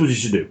got it. Here's what you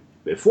should do.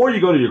 Before you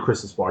go to your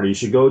Christmas party, you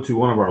should go to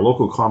one of our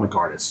local comic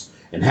artists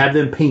and have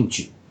them paint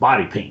you.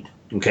 Body paint.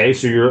 Okay?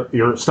 So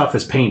your stuff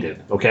is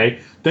painted. Okay?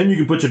 Then you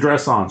can put your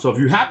dress on. So if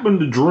you happen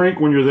to drink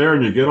when you're there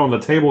and you get on the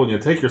table and you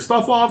take your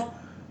stuff off,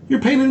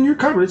 you're painted and you're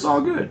covered. It's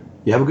all good.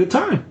 You have a good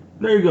time.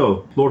 There you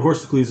go. Lord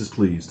Horsecles is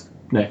pleased.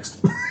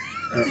 Next.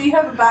 So you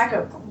have a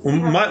backup. Well,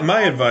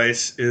 my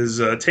advice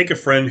is take a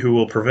friend who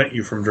will prevent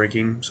you from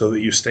drinking so that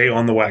you stay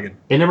on the wagon.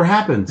 It never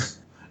happens.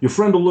 Your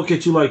friend will look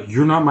at you like,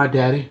 you're not my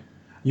daddy.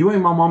 You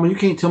ain't my mama. You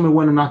can't tell me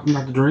when or not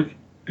to drink.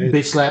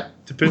 Bitch slap.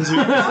 Depends who.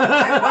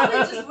 I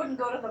probably just wouldn't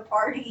go to the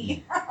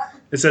party.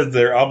 It says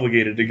they're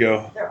obligated to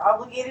go. They're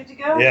obligated to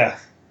go? Yeah.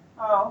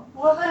 Oh,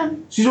 well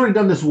then. She's already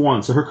done this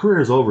once, so her career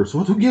is over. So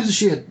who gives a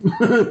shit?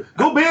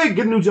 Go big,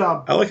 get a new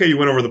job. I like how you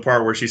went over the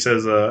part where she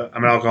says,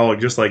 I'm an alcoholic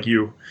just like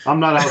you. I'm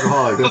not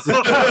alcoholic. That's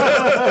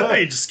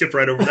You just skipped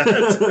right over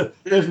that.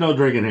 There's no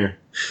drinking here.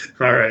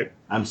 All right.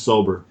 I'm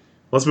sober.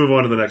 Let's move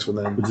on to the next one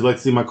then. Would you like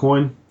to see my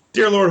coin?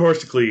 Dear Lord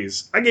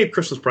Horsecles, I gave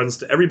Christmas presents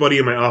to everybody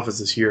in my office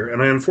this year,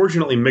 and I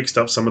unfortunately mixed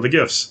up some of the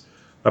gifts.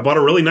 I bought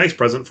a really nice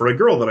present for a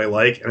girl that I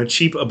like, and a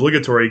cheap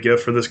obligatory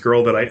gift for this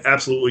girl that I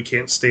absolutely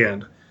can't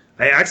stand.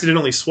 I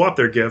accidentally swapped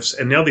their gifts,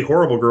 and now the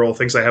horrible girl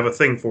thinks I have a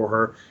thing for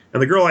her,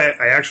 and the girl I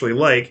actually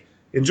like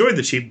enjoyed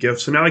the cheap gift,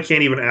 so now I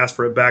can't even ask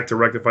for it back to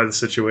rectify the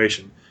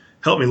situation.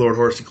 Help me, Lord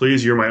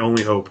Horsecles, you're my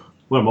only hope.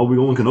 Well, I'm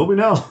Obi-Wan Kenobi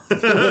now.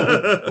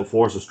 The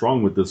Force is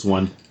strong with this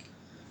one.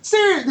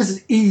 Seriously, this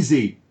is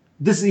easy.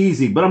 This is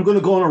easy, but I'm going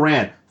to go on a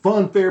rant.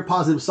 Fun, fair,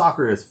 positive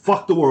soccer is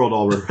fuck the world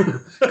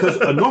over. Because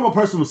a normal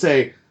person would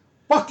say,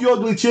 fuck you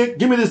ugly chick,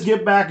 give me this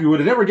gift back. You would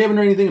have never given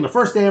her anything in the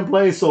first damn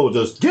place, so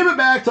just give it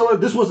back, tell her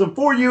this wasn't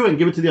for you, and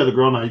give it to the other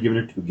girl. Now you're giving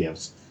her 2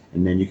 gifts.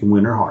 And then you can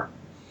win her heart.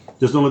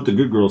 Just don't let the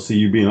good girl see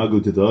you being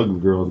ugly to the ugly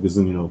girl, because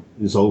then,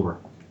 it's over.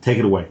 Take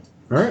it away.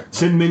 All right.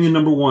 Send minion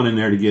number 1 in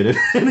there to get it,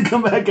 and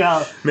come back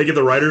out. Make it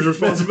the writer's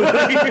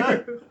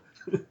responsibility.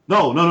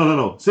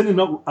 No. Send in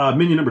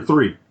minion number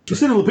 3. Just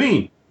send in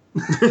Lapine.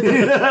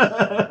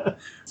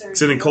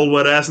 Sending cold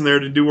wet ass in there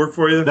to do work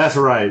for you? That's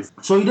right.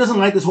 So he doesn't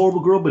like this horrible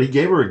girl, but he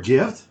gave her a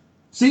gift?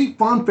 See?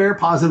 Fun, fair,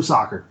 positive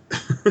soccer.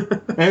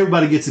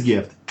 Everybody gets a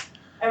gift.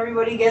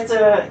 Everybody gets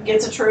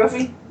a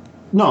trophy?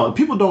 No,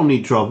 people don't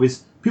need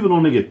trophies. People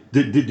don't need it.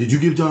 Did you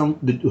give John...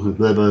 Did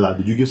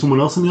you give someone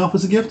else in the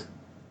office a gift?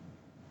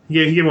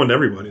 Yeah, he gave one to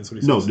everybody. That's what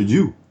he says. No, did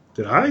you?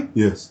 Did I?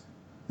 Yes.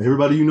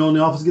 Everybody you know in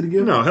the office get a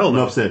gift? No, hell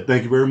no. Enough said.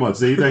 Thank you very much.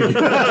 See, thank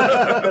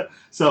you.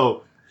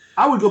 So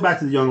I would go back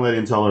to the young lady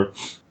and tell her,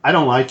 I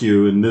don't like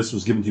you, and this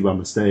was given to you by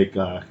mistake.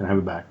 Can I have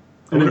it back?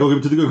 And then go give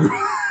it to the good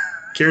girl.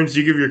 Karen, did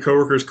you give your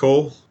coworkers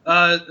coal?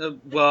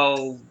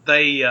 Well,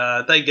 they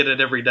get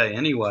it every day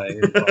anyway.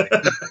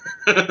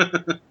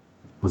 What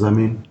does that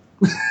mean?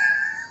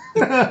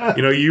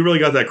 You really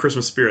got that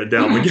Christmas spirit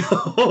down,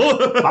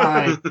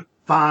 Miguel.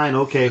 Fine,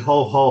 okay,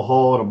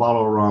 ho, and a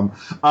bottle of rum.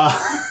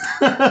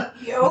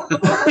 Yo.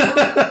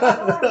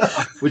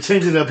 We're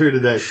changing it up here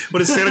today.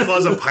 But is Santa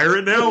Claus a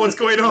pirate now? What's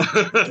going on?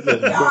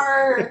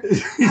 Yar.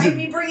 I'd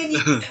be bringing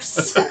you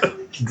gifts.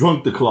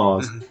 Drunk the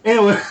Claus.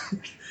 Anyway,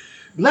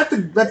 let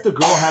the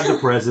girl have the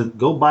present.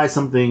 Go buy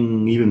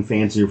something even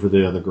fancier for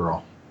the other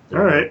girl. All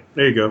right,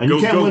 there you go. And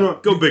you can't win her,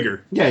 go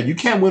bigger. Yeah, you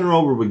can't win her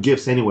over with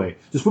gifts anyway.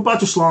 Just whip out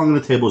your slong on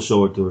the table and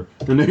show it to her.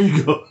 And there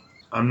you go.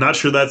 I'm not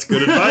sure that's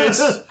good advice.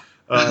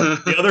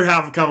 The other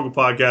half of Comical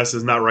Podcast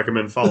does not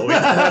recommend following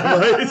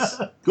that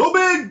advice. Go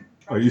big!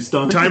 Are you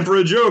stunned? Time for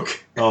a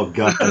joke. Oh,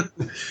 God.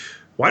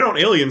 Why don't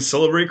aliens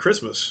celebrate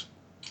Christmas?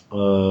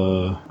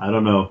 I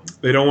don't know.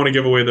 They don't want to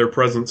give away their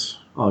presents.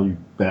 Oh, you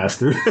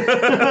bastard.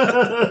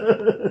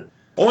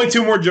 Only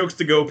 2 more jokes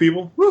to go,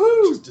 people.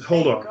 Woohoo! Just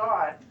hold Thank on.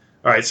 God.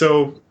 All right,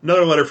 so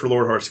another letter for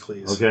Lord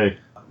Heartscleese. Okay.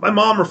 My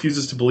mom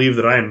refuses to believe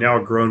that I am now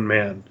a grown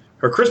man.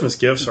 Her Christmas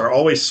gifts are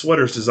always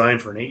sweaters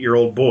designed for an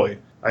 8-year-old boy.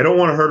 I don't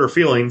want to hurt her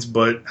feelings,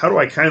 but how do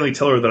I kindly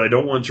tell her that I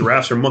don't want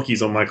giraffes or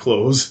monkeys on my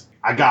clothes?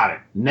 I got it.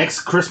 Next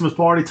Christmas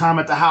party time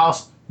at the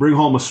house, bring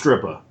home a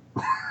stripper.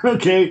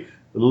 Okay?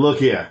 Look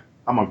here.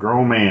 I'm a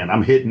grown man.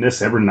 I'm hitting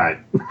this every night.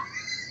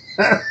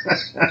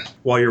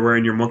 While you're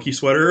wearing your monkey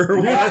sweater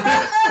or what?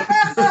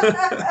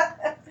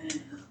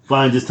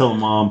 Fine, just tell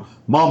Mom,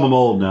 I'm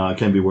old now. I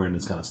can't be wearing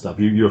this kind of stuff.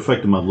 You're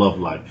affecting my love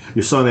life.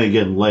 Your son ain't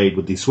getting laid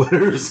with these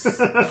sweaters.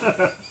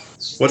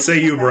 What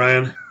say you,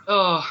 Brian?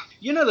 Oh,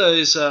 you know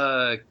those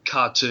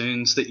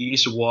cartoons that you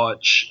used to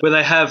watch where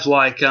they have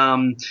like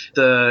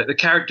the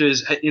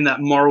characters in that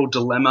moral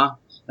dilemma,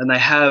 and they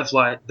have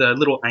like the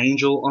little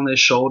angel on their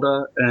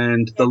shoulder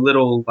and the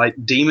little like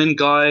demon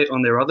guy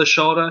on their other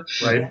shoulder.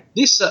 Right.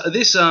 This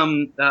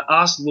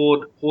Ask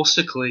Lord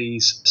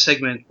Horstocles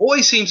segment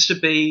always seems to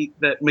be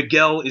that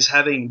Miguel is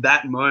having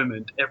that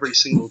moment every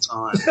single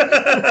time.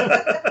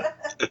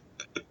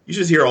 You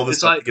just hear all this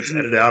It's stuff like- that gets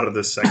edited out of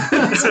this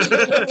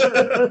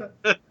segment.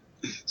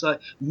 It's like,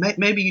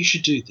 maybe you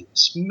should do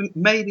this.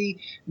 Maybe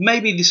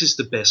this is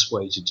the best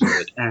way to do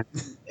it. And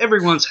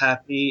everyone's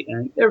happy,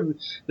 and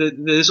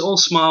there's all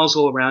smiles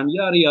all around,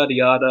 yada, yada,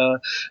 yada,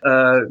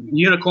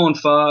 unicorn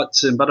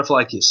farts and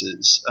butterfly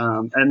kisses.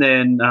 And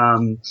then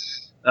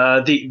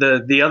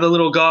the other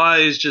little guy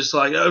is just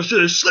like, oh,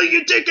 sling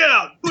your dick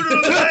out, put it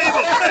on the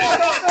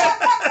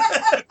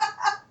table.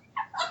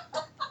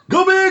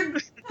 Go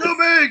big! Go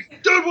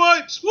big, don't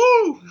wipes,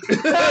 woo!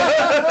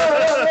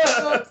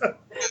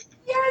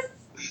 Yes.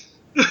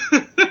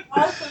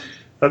 Awesome.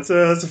 That's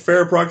a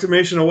fair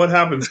approximation of what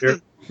happens here.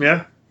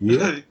 Yeah.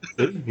 Yeah,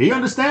 he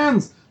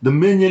understands. The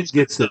minion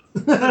gets it.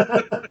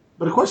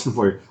 But a question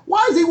for you.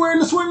 Why is he wearing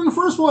the sweater in the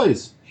first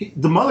place?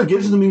 The mother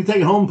gives it to me to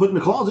take it home and put it in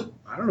the closet.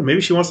 I don't know.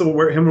 Maybe she wants to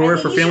wear him to wear it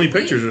I for think he family should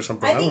pictures or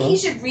something. I think don't he know.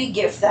 should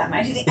re-gift them.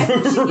 I think he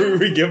should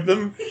Re-give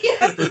them.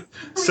 Yes.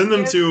 Send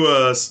them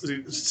to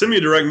send me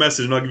a direct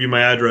message and I'll give you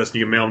my address and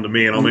you can mail them to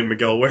me and I'll make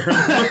Miguel wear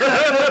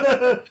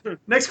them.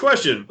 Next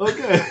question.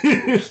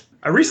 Okay.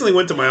 I recently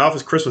went to my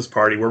office Christmas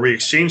party where we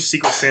exchanged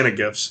Secret Santa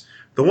gifts.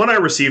 The one I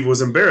received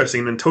was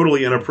embarrassing and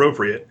totally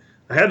inappropriate.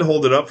 I had to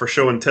hold it up for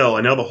show and tell,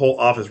 and now the whole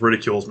office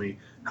ridicules me.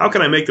 How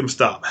can I make them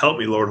stop? Help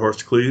me, Lord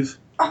Horstocles.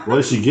 What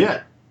did she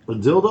get? A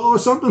dildo or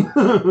something?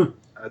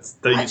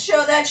 I'd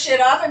show that shit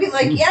off and be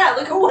like, yeah,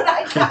 look at what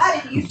I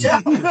got and you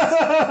don't.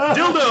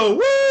 Dildo!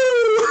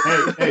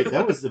 Woo! Hey,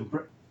 that was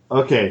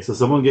okay. So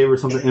someone gave her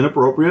something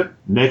inappropriate.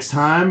 Next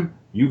time,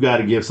 you got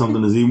to give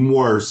something that's even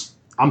worse.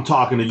 I'm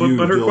talking to you.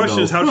 But her dildo.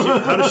 question is, how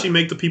does she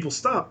make the people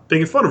stop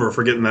making fun of her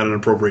for getting that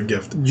inappropriate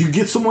gift? You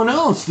get someone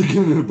else to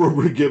give an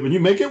inappropriate gift, and you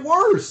make it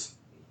worse.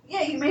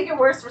 Yeah, you make it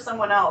worse for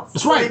someone else.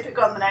 That's So right. They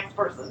pick on the next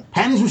person.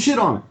 Panties with shit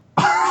on it.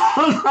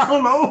 I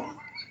don't know.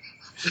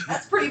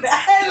 That's pretty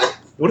bad.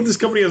 What if this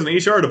company has an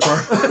HR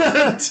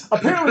department?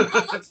 Apparently,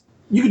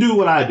 you can do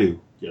what I do.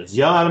 Just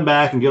yell at them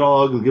back and get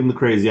all ugly, give them the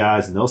crazy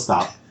eyes, and they'll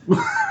stop.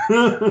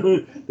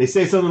 They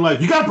say something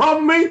like, "You got a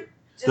problem with me?"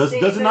 Does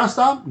it not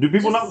stop? Do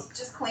people not?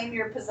 Just claim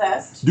you're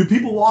possessed. Do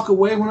people walk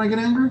away when I get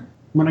angry?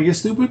 When I get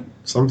stupid?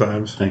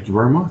 Sometimes. Thank you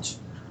very much.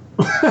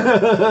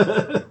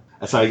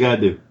 That's how you gotta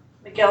do.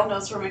 Miguel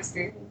knows from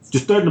experience.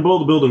 Just starting to blow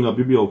the building up,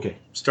 you'll be okay.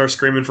 Start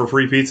screaming for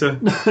free pizza.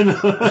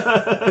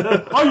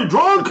 Are you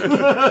drunk?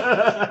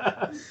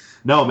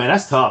 No, man,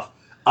 that's tough.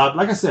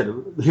 Like I said,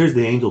 here's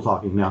the angel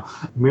talking now.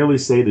 Merely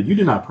say that you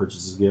did not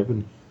purchase this gift,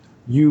 and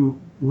you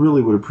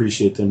really would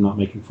appreciate them not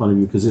making fun of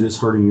you because it is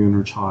hurting your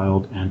inner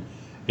child, and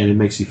it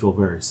makes you feel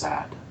very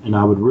sad. And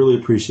I would really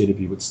appreciate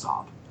if you would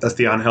stop. That's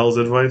the on hell's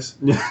advice.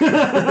 There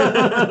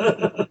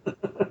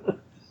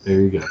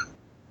you go.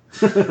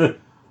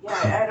 Yeah,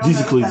 I don't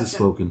Jesus know Cleese if has that's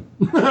spoken.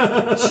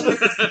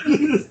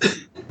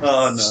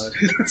 Oh,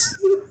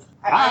 no.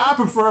 I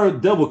prefer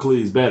double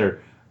cleaves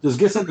better. Just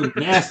get something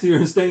nastier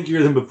and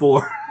stinkier than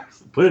before.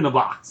 Put it in a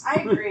box. I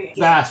agree.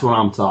 That's what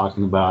I'm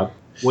talking about.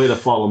 Way to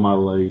follow my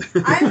lead.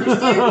 I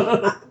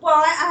understand. Well,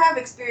 I have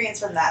experience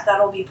from that.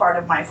 That'll be part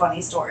of my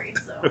funny story.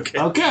 So.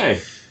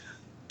 Okay.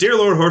 Dear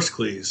Lord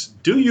Horsecleese,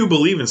 do you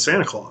believe in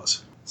Santa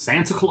Claus?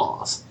 Santa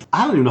Claus.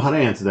 I don't even know how to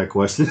answer that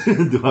question.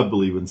 Do I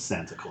believe in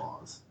Santa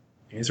Claus?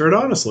 Answer it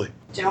honestly.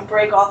 Don't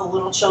break all the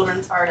little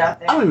children's heart out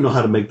there. I don't even know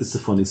how to make this a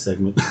funny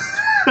segment.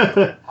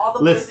 All the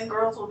boys and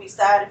girls will be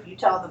sad if you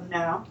tell them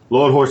no.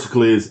 Lord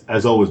Horsecleese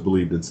has always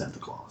believed in Santa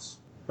Claus.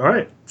 All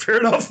right. Fair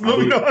enough.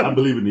 Moving on. I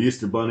believe in the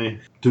Easter Bunny,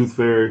 Tooth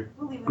Fairy,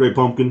 Great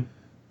Pumpkin.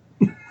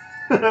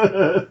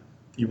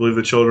 You believe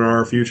the children are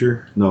our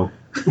future? No.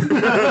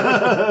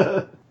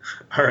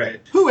 All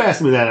right. Who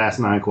asked me that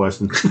asinine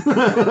question?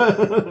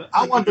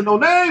 I want to know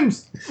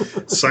names.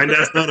 Signed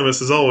as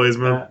anonymous as always,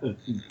 man.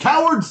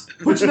 Cowards,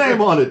 put your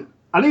name on it.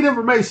 I need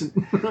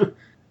information.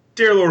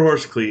 Dear Lord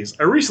Horsecleese,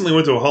 I recently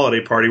went to a holiday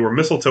party where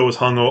mistletoe was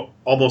hung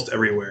almost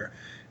everywhere.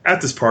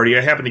 At this party,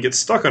 I happened to get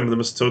stuck under the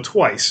mistletoe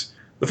twice.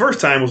 The first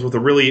time was with a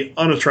really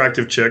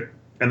unattractive chick,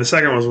 and the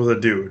second was with a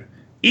dude.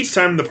 Each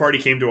time the party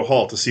came to a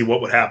halt to see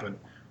what would happen.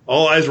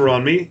 All eyes were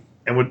on me,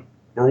 and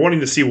were wanting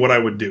to see what I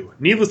would do.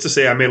 Needless to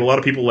say, I made a lot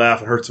of people laugh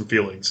and hurt some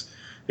feelings.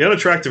 The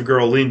unattractive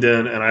girl leaned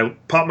in, and I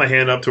popped my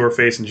hand up to her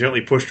face and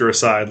gently pushed her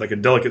aside like a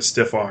delicate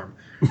stiff arm.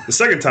 The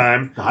second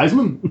time...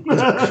 Heisman?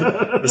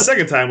 The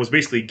second time was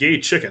basically gay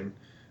chicken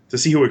to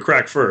see who would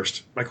crack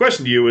first. My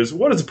question to you is,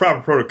 what is the proper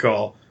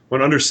protocol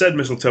when under said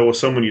mistletoe with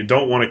someone you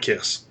don't want to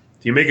kiss?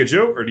 Do you make a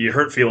joke, or do you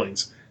hurt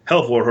feelings?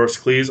 Help, Lord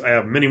Horsecleese. I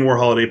have many more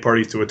holiday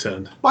parties to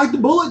attend. Bite the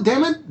bullet,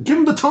 damn it. Give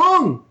him the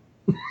tongue.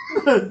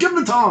 Give him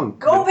the tongue.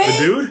 Go, The big!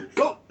 dude?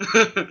 Go.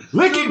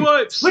 Lick him.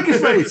 Wipes. Lick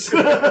his face.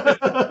 Wait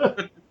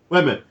a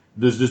minute.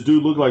 Does this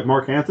dude look like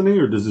Mark Anthony,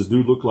 or does this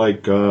dude look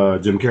like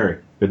Jim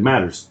Carrey? It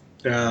matters.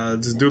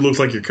 This dude looks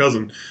like your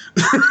cousin.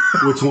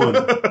 Which one?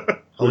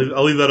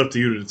 I'll leave that up to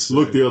you to decide.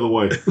 Look the other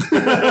way.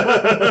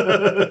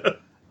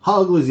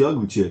 How ugly is the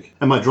ugly chick?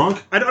 Am I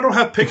drunk? I don't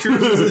have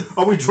pictures.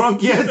 Are we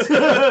drunk yet?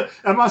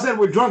 Am I saying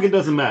we're drunk? It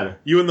doesn't matter.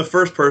 You and the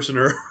first person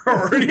are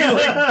already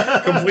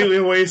like completely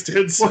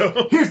wasted. So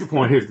Well, here's the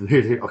point.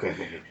 Okay.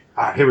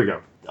 All right, here we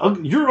go.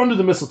 You're under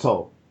the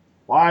mistletoe.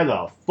 Why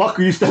the fuck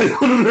are you standing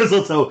under the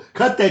mistletoe?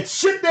 Cut that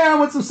shit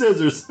down with some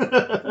scissors.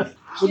 But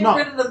Get no,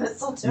 rid of the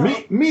mistletoe.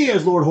 me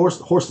as Lord Horse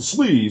the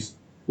Sleeves,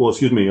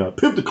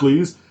 Pimp the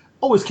Cleaves,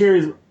 always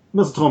carries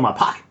mistletoe in my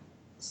pocket.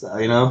 So,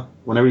 you know,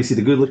 whenever you see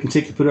the good-looking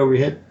chick, you put it over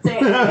your head.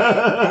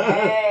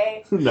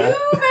 Hey. That-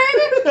 You,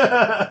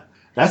 baby.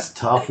 That's a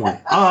tough one.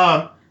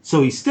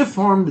 So he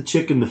stiff-armed the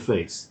chick in the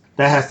face.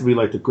 That has to be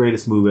like the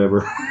greatest move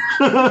ever.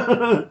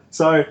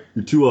 Sorry,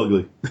 you're too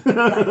ugly.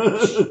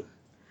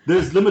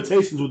 There's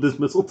limitations with this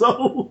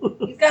mistletoe.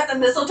 He's got the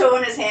mistletoe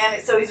in his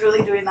hand, so he's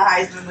really doing the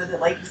Heisman with it,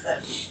 like you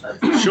said.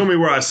 show me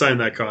where I signed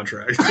that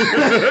contract.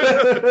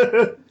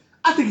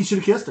 I think he should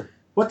have kissed her.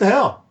 What the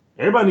hell?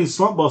 Everybody needs a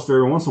slump buster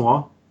every once in a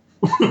while.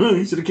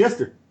 He should have kissed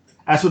her.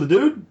 As for the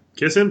dude,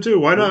 Kiss him too.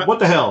 Why not? what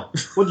the hell?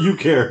 What do you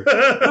care?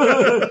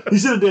 He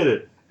should have did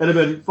it. It'd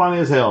have been funny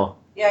as hell.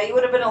 Yeah, you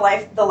would have been the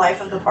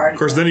life of the party. Of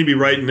course, then he'd be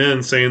writing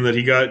in saying that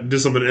he did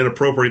something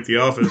inappropriate at the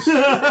office,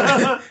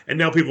 and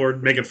now people are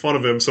making fun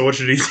of him. So what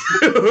should he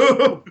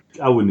do?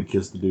 I wouldn't have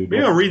kissed the dude.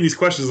 Maybe I'm reading these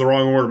questions the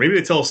wrong order. Maybe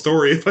they tell a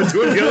story if I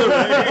do it the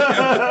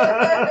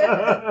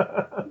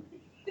other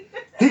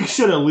way. He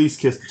should at least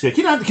kiss the chick.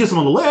 You don't have to kiss him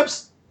on the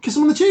lips. Kiss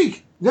him on the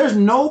cheek. There's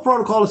no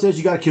protocol that says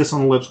you got to kiss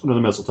on the lips under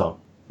the mistletoe.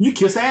 You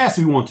kiss the ass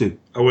if you want to.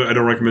 I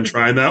don't recommend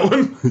trying that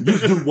one. You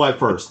do wipe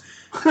first.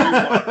 Dude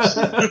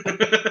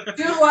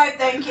wipe,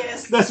 then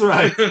kiss. That's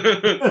right.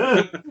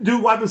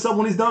 Dude wipe himself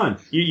when he's done.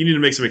 You need to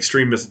make some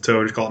extreme mistletoe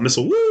and just call it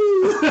Missile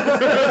Woo.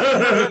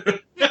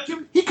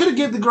 He could have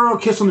given the girl a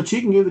kiss on the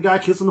cheek and gave the guy a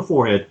kiss on the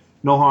forehead.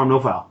 No harm, no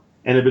foul.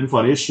 And it'd been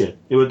funny as shit.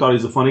 They would have thought he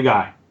was a funny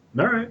guy.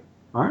 All right.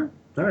 All right?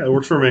 That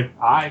works for me.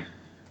 All All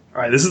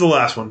right, this is the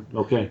last one.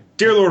 Okay.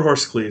 Dear Lord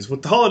Horsecleese,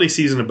 with the holiday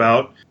season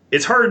about,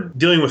 it's hard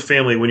dealing with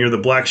family when you're the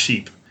black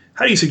sheep.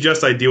 How do you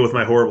suggest I deal with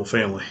my horrible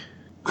family?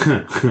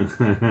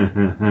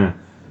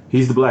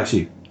 He's the black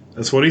sheep.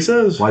 That's what he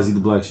says. Why is he the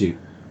black sheep?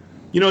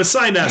 You know, it's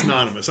signed as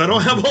anonymous. I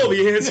don't have all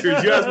the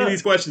answers. You ask me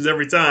these questions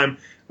every time,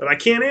 but I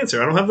can't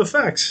answer. I don't have the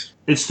facts.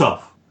 It's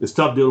tough. It's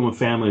tough dealing with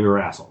family who are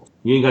assholes.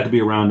 You ain't got to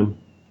be around them.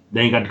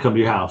 They ain't got to come to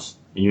your house,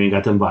 and you ain't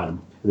got to invite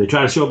them. If they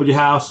try to show up at your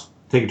house,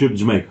 take a trip to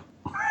Jamaica.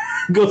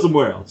 Go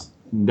somewhere else.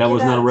 That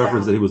was not a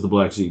reference that he was the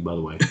black sheep, by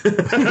the way.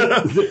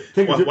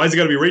 Why's it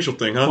got to be a racial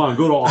thing, huh? Fine,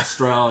 go to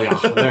Australia.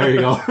 There you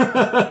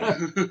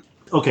go.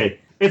 Okay,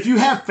 if you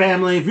have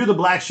family, if you're the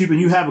black sheep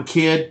and you have a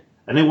kid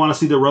and they want to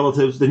see their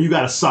relatives, then you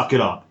got to suck it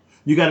up.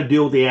 You got to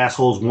deal with the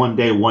assholes one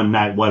day, one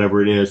night,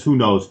 whatever it is. Who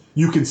knows?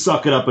 You can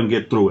suck it up and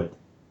get through it.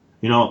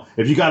 You know,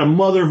 if you got a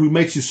mother who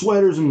makes you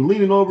sweaters and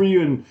leaning over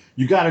you and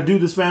you got to do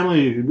this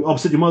family,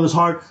 upset your mother's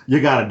heart, you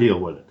got to deal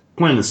with it.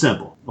 Plain and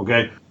simple.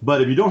 Okay?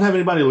 But if you don't have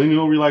anybody leaning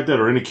over you like that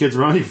or any kids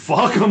around you,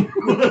 fuck them.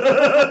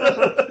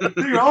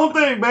 Do your own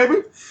thing,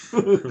 baby.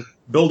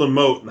 Build a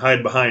moat and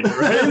hide behind it,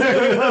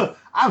 right?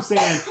 I'm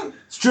saying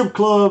strip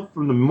club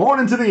from the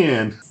morning to the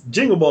end.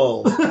 Jingle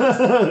balls.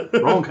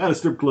 Wrong kind of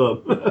strip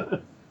club.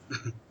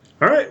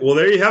 All right, well,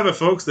 there you have it,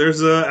 folks.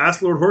 There's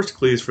Ask Lord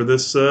Horsecles for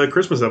this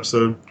Christmas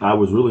episode. I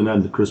was really not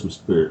in the Christmas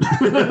spirit.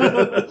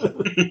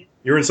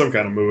 You're in some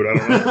kind of mood, I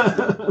don't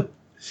know.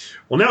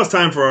 Well, now it's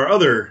time for our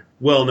other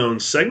well-known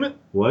segment.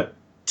 What?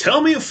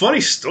 Tell me a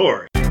funny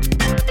story.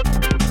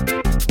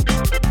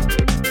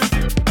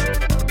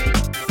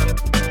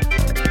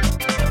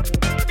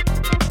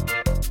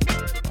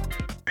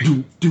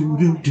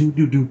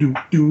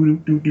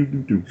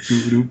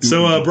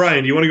 So,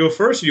 Brian, do you want to go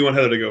first or do you want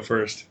Heather to go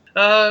first?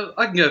 I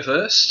can go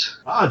first.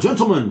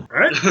 Gentlemen. All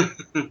right.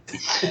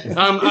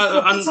 I'm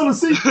on the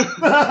seat.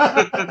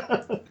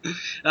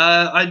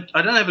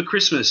 I don't have a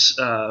Christmas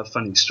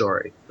funny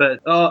story,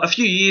 but a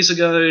few years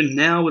ago,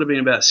 now would have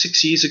been about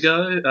 6 years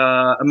ago,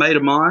 a mate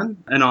of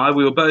mine and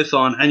we were both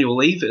on annual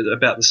leave at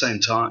about the same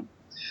time.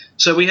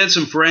 So we had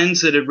some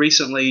friends that had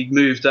recently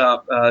moved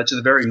up to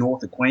the very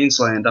north of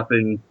Queensland, up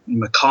in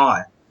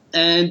Mackay.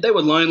 And they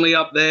were lonely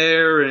up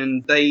there,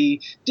 and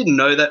they didn't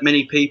know that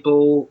many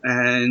people,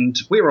 and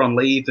we were on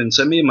leave, and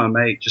so me and my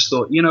mate just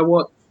thought, you know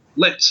what,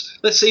 let's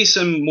see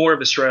some more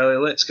of Australia,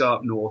 let's go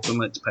up north and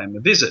let's pay them a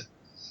visit.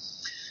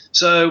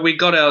 So we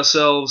got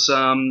ourselves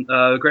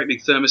great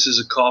big thermoses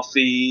of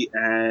coffee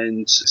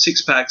and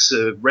 6 packs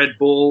of Red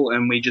Bull,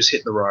 and we just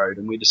hit the road,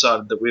 and we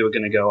decided that we were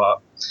going to go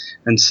up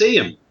and see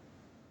them.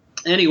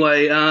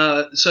 Anyway,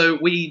 so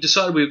we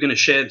decided we were going to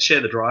share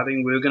the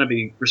driving. We were going to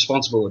be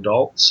responsible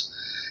adults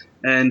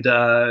and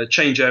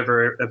change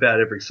over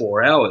about every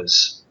 4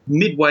 hours.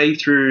 Midway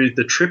through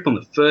the trip on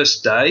the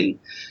first day,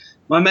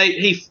 my mate,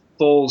 he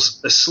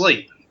falls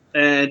asleep,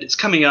 and it's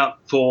coming up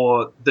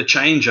for the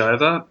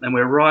changeover, and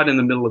we're right in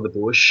the middle of the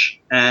bush,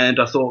 and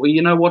I thought, well,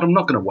 you know what, I'm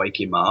not going to wake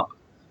him up.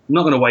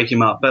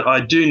 But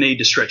I do need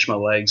to stretch my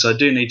legs. I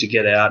do need to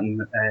get out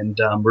and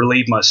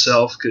relieve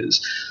myself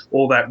because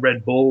all that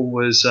Red Bull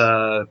was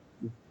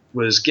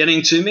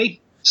getting to me.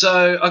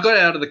 So I got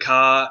out of the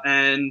car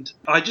and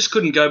I just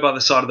couldn't go by the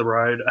side of the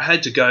road. I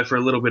had to go for a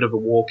little bit of a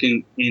walk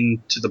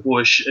into the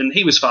bush, and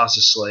he was fast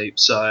asleep.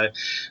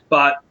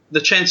 But the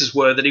chances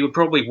were that he would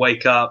probably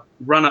wake up,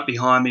 run up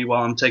behind me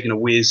while I'm taking a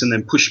whiz, and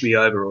then push me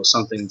over or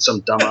something,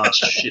 some dumbass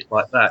shit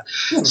like that.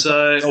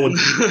 So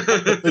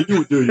you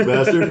would do, you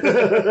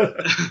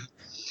bastard.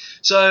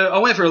 So I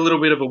went for a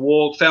little bit of a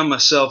walk, found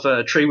myself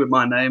a tree with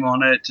my name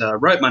on it,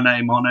 wrote my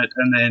name on it,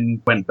 and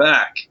then went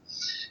back.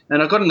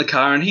 And I got in the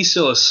car, and he's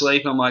still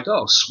asleep. I'm like,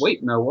 oh,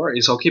 sweet, no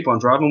worries. I'll keep on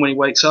driving. When he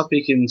wakes up,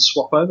 he can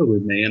swap over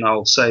with me, and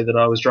I'll say that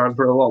I was driving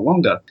for a lot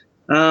longer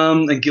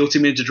and guilt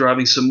him into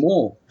driving some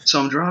more. So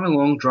I'm driving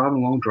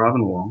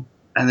along,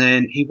 and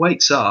then he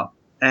wakes up,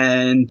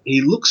 and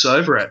he looks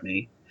over at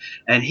me,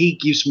 and he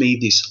gives me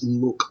this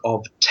look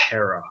of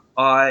terror.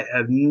 I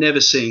have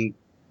never seen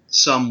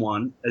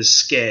someone as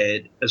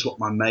scared as what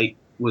my mate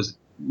was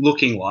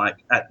looking like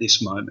at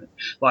this moment.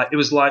 Like, it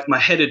was like my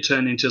head had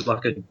turned into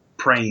like a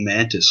praying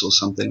mantis or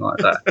something like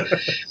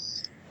that.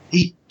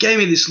 He gave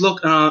me this look,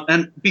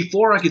 and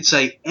before I could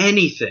say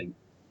anything,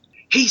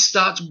 he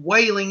starts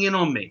wailing in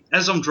on me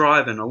as I'm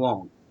driving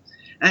along.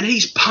 And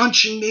he's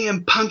punching me,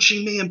 and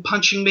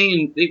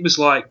it was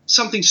like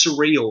something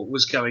surreal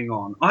was going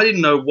on. I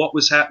didn't know what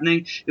was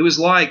happening. It was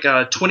like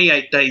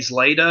 28 days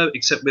later,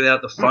 except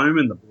without the foam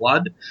and the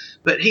blood.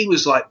 But he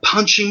was like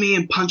punching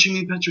me.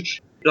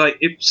 Like,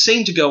 it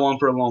seemed to go on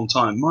for a long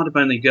time. Might have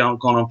only gone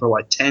on for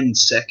like 10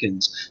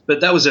 seconds.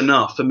 But that was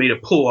enough for me to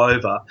pull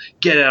over,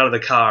 get out of the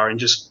car, and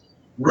just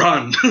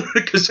run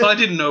because I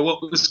didn't know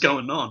what was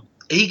going on.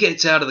 He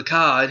gets out of the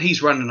car, and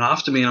he's running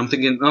after me, and I'm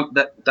thinking, oh,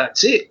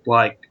 that's it.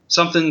 Like,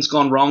 something's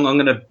gone wrong. I'm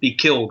going to be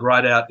killed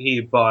right out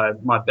here by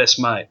my best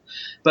mate.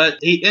 But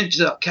he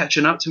ended up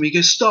catching up to me. He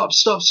goes, stop.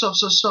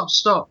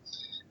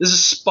 There's a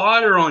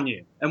spider on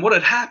you. And what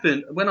had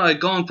happened, when I had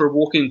gone for a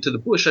walk into the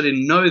bush, I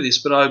didn't know this,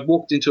 but I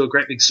walked into a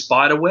great big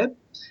spider web. And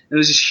there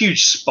was this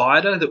huge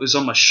spider that was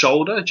on my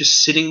shoulder,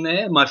 just sitting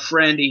there. My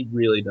friend, he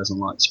really doesn't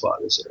like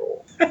spiders at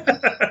all.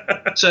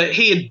 So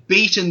he had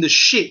beaten the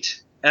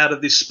shit out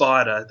of this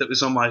spider that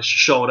was on my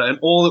shoulder, and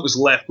all that was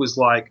left was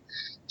like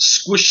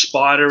squished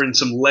spider and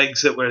some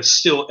legs that were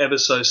still ever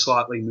so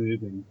slightly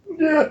moving.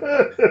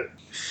 That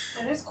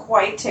is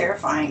quite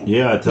terrifying.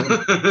 Yeah, I tell you.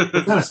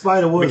 What kind of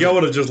spider was Miguel it?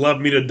 would have just left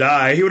me to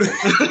die. He would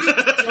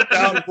have jumped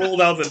out and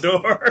rolled out the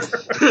door.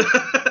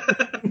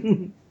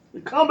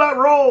 Combat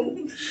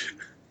roll!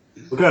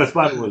 What kind of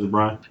spider was it,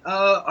 Brian?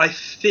 I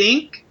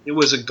think it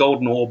was a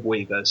golden orb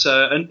weaver.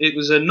 It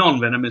was a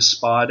non-venomous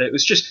spider. It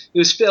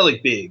was fairly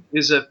big. It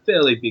was a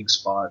fairly big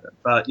spider.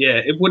 But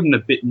yeah, it wouldn't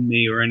have bitten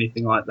me or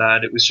anything like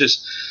that. It was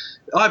just,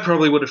 I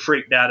probably would have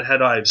freaked out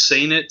had I have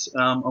seen it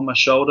on my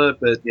shoulder.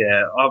 But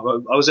yeah, I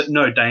was at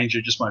no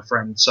danger. Just my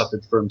friend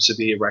suffered from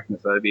severe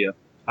arachnophobia.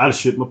 I'd have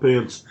shit my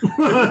pants.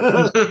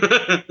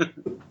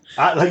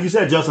 Like you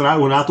said, Justin, I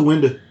went out the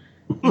window.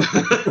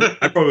 I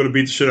probably would have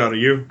beat the shit out of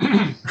you.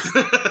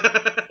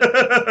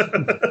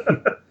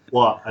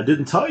 Well, I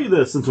didn't tell you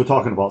this since we're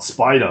talking about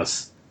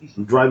spiders.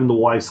 I'm driving the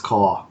wife's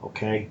car,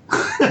 okay?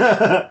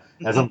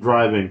 As I'm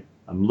driving,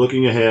 I'm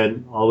looking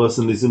ahead. All of a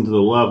sudden, he's into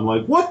the left. I'm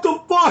like, what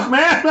the fuck,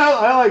 man?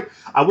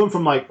 I went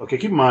from like, okay,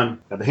 keep in mind,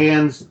 got the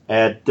hands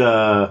at 10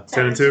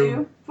 and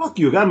 2. Fuck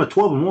you, got him at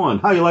 12 and 1.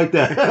 How you like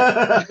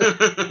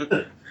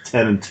that?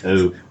 10 and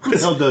 2. Who the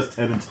hell does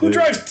 10 and 2? Who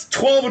drives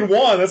 12 and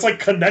 1? That's like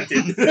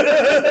connected. You're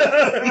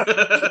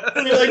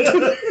like,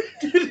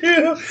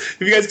 if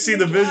you guys can see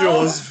the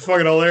visual, it's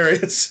fucking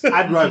hilarious.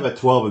 I drive at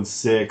 12 and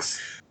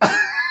 6.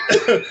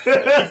 You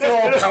feel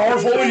all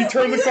powerful when you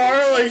turn the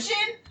car. Like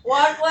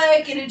Walk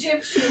like an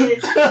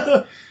Egyptian.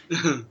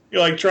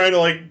 you're like trying to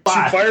like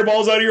shoot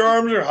fireballs out of your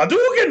arms or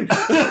Hadouken!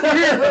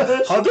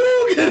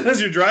 Hadouken!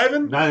 As you're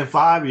driving. 9 and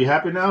 5, you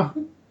happy now?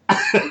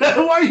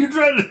 Why are you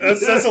trying to...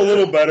 That's a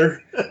little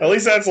better. At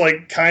least that's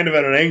like kind of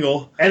at an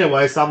angle.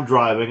 Anyway, so I'm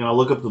driving and I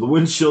look up to the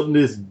windshield and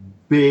this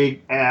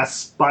big ass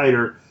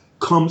spider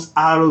comes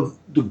out of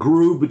the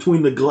groove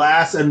between the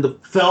glass and the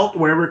felt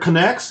wherever it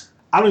connects.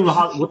 I don't even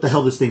know what the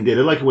hell this thing did.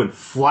 It like went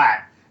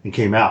flat and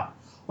came out.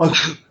 Like,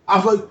 I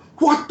was like,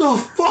 what the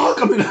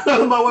fuck? I mean,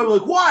 my wife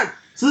was like, what?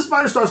 So this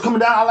spider starts coming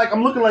down.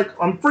 I'm looking like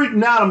I'm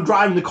freaking out. I'm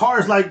driving. The car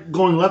is like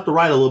going left to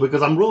right a little bit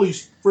because I'm really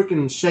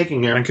freaking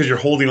shaking here. And because you're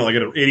holding it like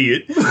an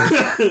idiot.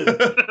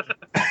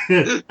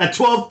 At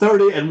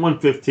 12:30 and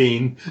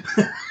 1:15.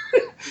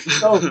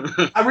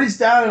 So I reached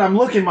down and I'm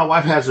looking. My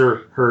wife has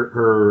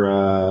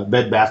her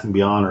Bed Bath and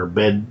Beyond or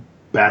Bed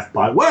Bath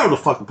Body, whatever the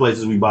fuck the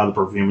places we buy the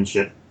perfume and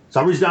shit. So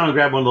I reached down and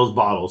grabbed one of those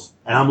bottles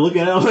and I'm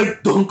looking at it. I'm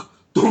like, dunk,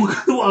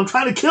 dunk. I'm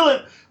trying to kill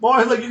it. My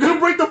wife's like, you're gonna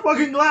break the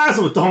fucking glass.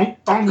 I'm like,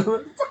 dunk, dunk.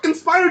 Fucking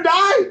spider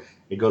die.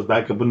 It goes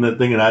back up in that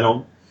thing and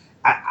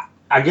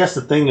I guess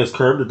the thing is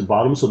curved at the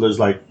bottom, so there's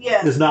like,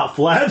 it's not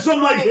flat. So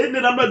I'm like hitting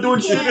it. I'm not doing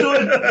shit to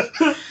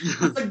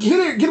it. Like,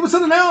 get it with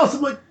something else.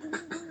 I'm like,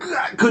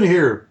 I couldn't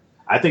hear her.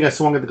 I think I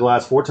swung at the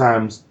glass 4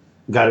 times,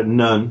 got it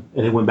none,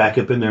 and it went back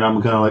up in there. And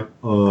I'm kind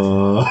of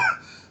like,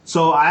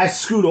 So I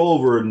scoot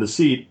over in the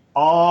seat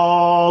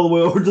all the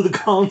way over to the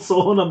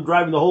console, and I'm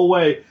driving the whole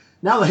way.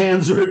 Now the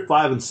hands are at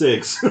 5 and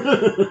 6.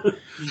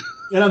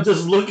 And I'm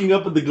just looking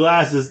up at the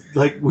glasses,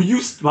 like,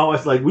 my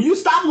wife's like, will you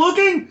stop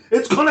looking?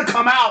 It's going to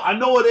come out. I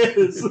know it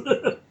is.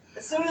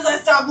 As soon as I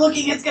stop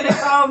looking, it's going to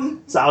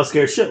come. So I was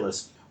scared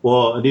shitless.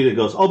 Well, Anita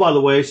goes, oh, by the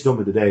way, she told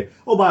me today,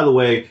 oh, by the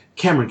way,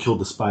 Cameron killed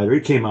the spider.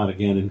 He came out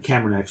again, and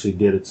Cameron actually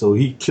did it. So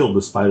he killed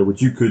the spider,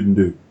 which you couldn't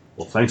do.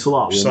 Well, thanks a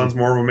lot. Your son's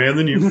more of a man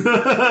than you.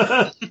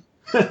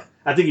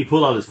 I think he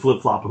pulled out his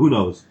flip-flop. Who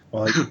knows?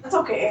 Well, That's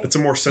okay. It's a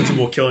more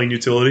sensible killing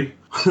utility.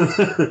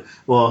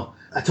 Well,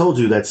 I told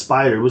you that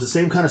spider, it was the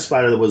same kind of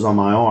spider that was on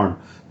my arm,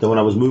 that when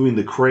I was moving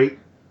the crate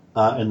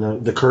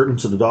and the curtain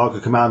so the dog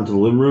could come out into the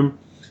living room,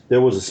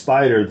 there was a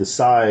spider the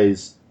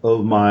size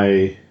of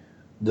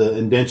the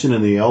indention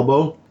in the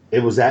elbow.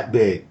 It was that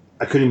big.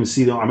 I couldn't even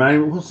see them. I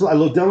mean, I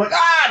looked down like,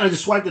 and I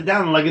just swiped it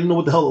down and like, I didn't know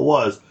what the hell it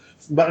was.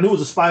 But I knew it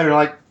was a spider,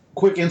 like,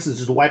 quick instant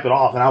just to wipe it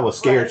off, and I was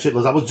scared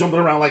shitless. I was jumping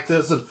around like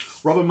this and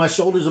rubbing my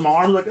shoulders and my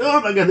arms like,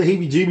 oh, I got the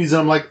heebie-jeebies,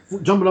 and I'm like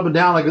jumping up and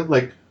down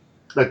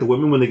like the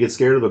women when they get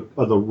scared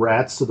of the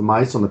rats or the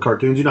mice on the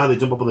cartoons. You know how they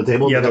jump up on the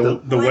table? Yeah, the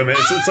women.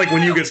 It's like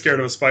when you get scared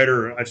of a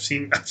spider. I've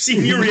seen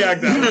you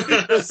react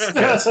that.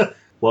 Yes.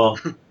 Well,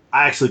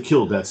 I actually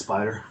killed that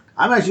spider.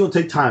 I'm actually going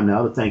to take time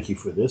now to thank you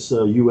for this.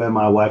 You and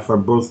my wife are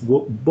both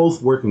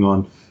working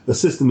on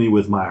assisting me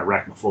with my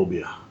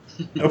arachnophobia.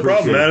 No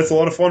problem, man. It's a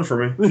lot of fun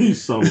for me. You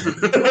son of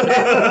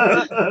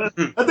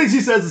a- I think she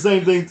says the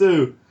same thing,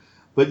 too.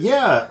 But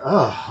yeah,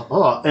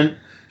 and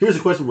here's a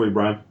question for you,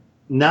 Brian.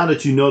 Now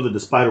that you know that the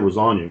spider was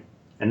on you,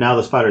 and now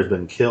the spider has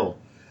been killed,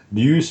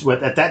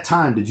 at that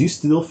time, did you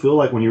still feel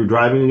like when you were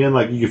driving again,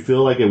 like you could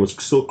feel like it was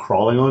still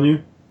crawling on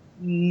you?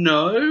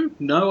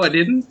 No, I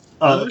didn't.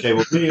 Oh, okay.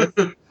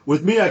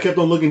 With me, I kept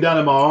on looking down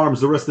at my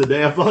arms the rest of the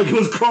day. I felt like it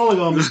was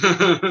crawling on me.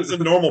 It's a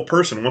normal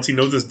person. Once he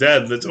knows it's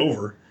dead, that's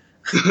over.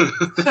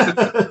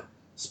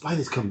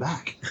 Spiders come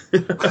back.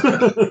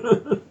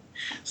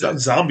 It's not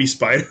zombie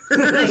spiders.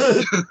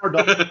 Our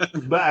dog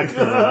comes back.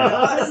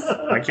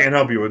 I can't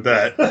help you with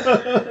that.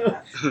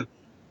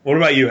 What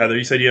about you, Heather?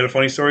 You said you had a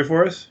funny story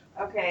for us?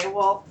 Okay,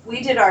 well,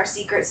 we did our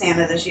Secret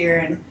Santa this year,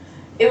 and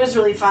it was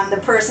really fun. The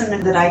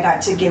person that I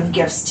got to give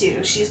gifts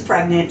to, she's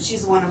pregnant.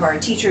 She's one of our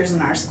teachers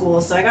in our school,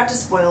 so I got to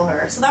spoil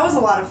her. So that was a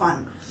lot of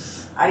fun.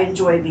 I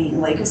enjoy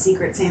being like a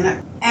Secret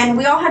Santa. And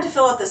we all had to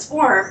fill out this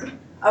form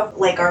of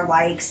like our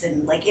likes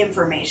and like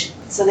information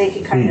so they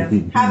could kind of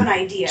have an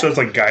idea. So it's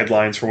like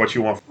guidelines for what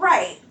you want.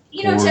 Right.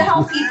 You know, to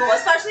help people,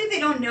 especially if they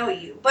don't know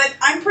you. But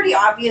I'm pretty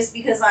obvious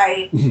because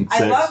I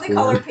love the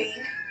color pink.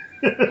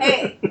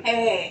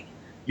 Hey.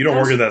 You don't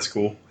work at that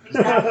school.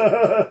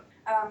 Exactly.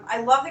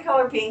 I love the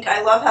color pink.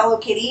 I love Hello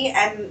Kitty,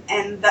 and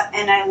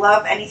I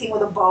love anything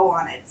with a bow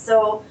on it.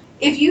 So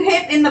if you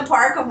hit in the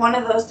park of one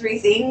of those 3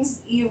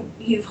 things,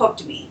 you've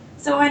hooked me.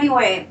 So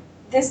anyway,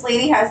 this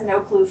lady has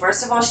no clue.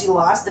 First of all, she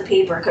lost the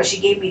paper because she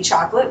gave me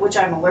chocolate, which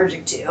I'm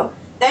allergic to.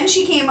 Then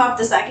she came up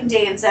the second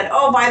day and said,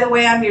 "Oh, by the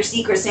way, I'm your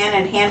Secret Santa,"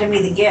 and handed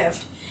me the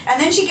gift.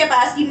 And then she kept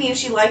asking me if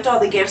she liked all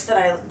the gifts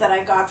that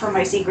I got from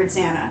my Secret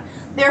Santa.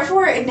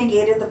 Therefore, it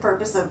negated the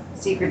purpose of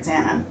Secret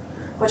Santa,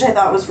 which I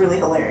thought was really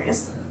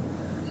hilarious.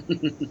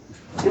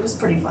 It was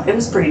pretty fun. It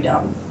was pretty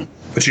dumb.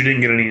 But you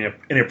didn't get any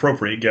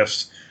inappropriate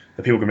gifts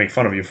that people could make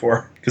fun of you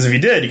for. Because if you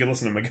did, you could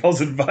listen to Miguel's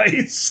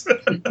advice.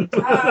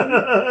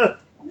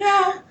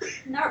 No,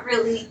 not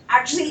really.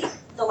 Actually,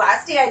 the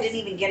last day I didn't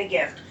even get a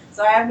gift,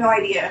 so I have no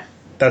idea.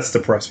 That's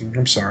depressing.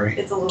 I'm sorry.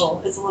 It's a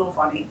little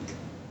funny.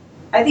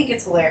 I think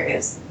it's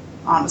hilarious,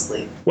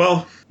 honestly.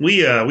 Well,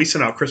 we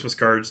sent out Christmas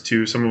cards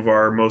to some of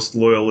our most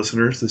loyal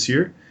listeners this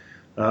year.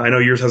 I know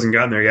yours hasn't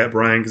gotten there yet,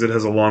 Brian, because it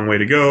has a long way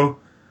to go.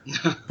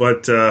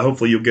 But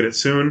hopefully you'll get it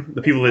soon.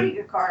 The people Pretty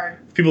good card.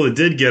 people that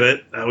did get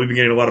it, we've been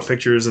getting a lot of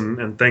pictures,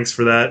 and thanks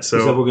for that. So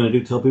Is that what we're going to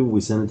do? Tell people we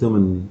sent it to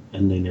them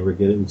and they never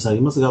get it and say,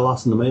 you must have got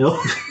lost in the mail.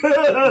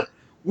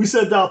 We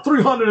sent out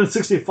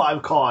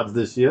 365 cards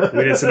this year. we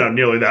didn't send out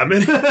nearly that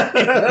many.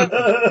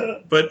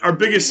 But our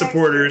biggest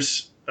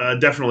supporters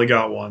definitely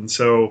got one.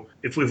 So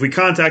if we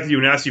contacted you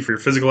and asked you for your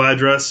physical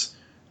address,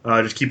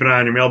 just keep an eye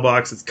on your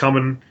mailbox. It's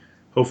coming.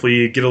 Hopefully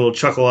you get a little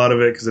chuckle out of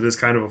it because it is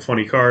kind of a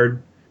funny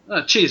card.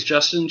 Cheers,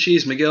 Justin.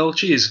 Cheers, Miguel.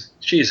 Cheers,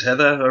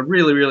 Heather. I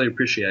really, really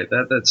appreciate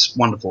that. That's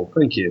wonderful.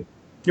 Thank you.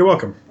 You're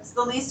welcome. It's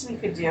the least we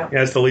could do. Yeah,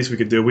 it's the least we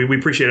could do. We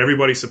appreciate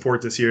everybody's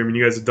support this year. I mean,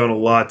 you guys have done a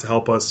lot to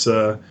help us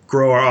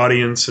grow our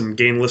audience and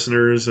gain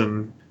listeners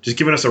and just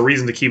giving us a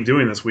reason to keep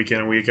doing this week in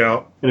and week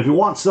out. And if you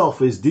want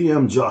selfies,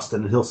 DM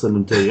Justin and he'll send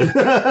them to you.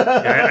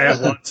 Yeah, I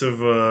have lots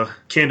of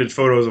candid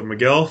photos of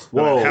Miguel.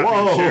 that I'm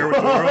happy to share with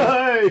the world.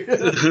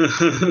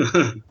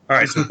 Hey. All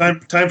right, so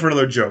time for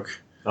another joke.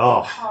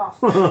 Oh.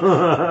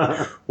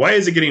 Why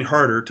is it getting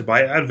harder to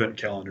buy advent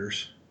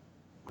calendars?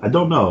 I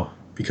don't know.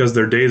 Because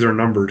their days are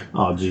numbered.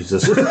 Oh,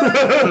 Jesus.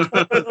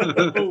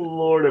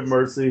 Lord have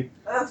mercy.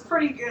 That's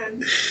pretty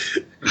good.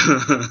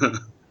 I'm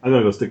going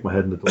to go stick my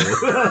head in the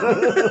toilet.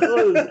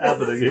 What is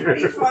happening Pretty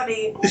here?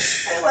 funny.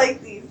 I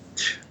like these.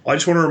 Well, I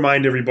just want to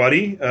remind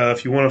everybody,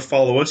 if you want to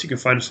follow us, you can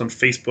find us on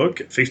Facebook,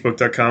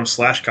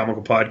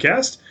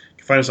 facebook.com/comicalpodcast. You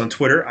can find us on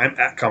Twitter. I'm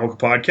at Comical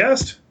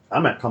Podcast.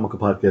 I'm at Comical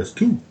Podcast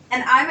 2.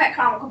 And I'm at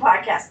Comical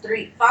Podcast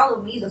 3.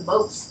 Follow me the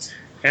most.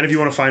 And if you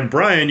want to find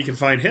Brian, you can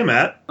find him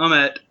at I'm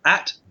at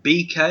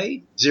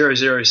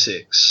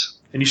BK006.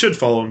 And you should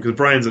follow him because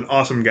Brian's an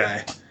awesome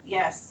guy.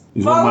 Yes.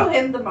 He's one of Follow my-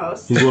 him the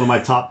most. He's one of my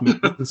top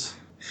minions.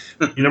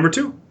 You're number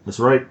 2. That's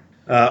right.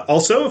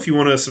 Also, if you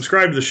want to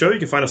subscribe to the show, you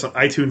can find us on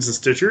iTunes and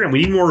Stitcher. And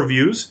we need more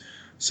reviews.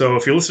 So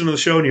if you're listening to the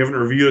show and you haven't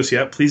reviewed us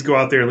yet, please go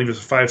out there and leave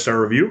us a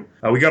 5-star review.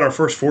 We got our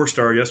first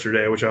 4-star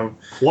yesterday, which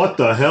What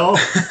the hell?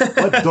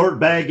 What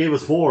dirtbag gave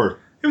us 4?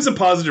 it was a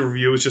positive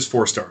review. It was just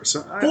 4 stars.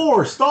 So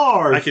 4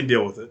 stars? I can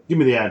deal with it. Give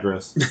me the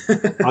address.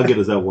 I'll get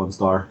us that 1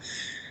 star.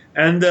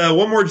 And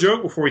one more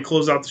joke before we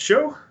close out the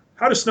show.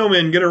 How do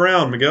snowmen get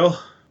around,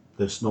 Miguel?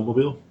 The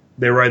snowmobile?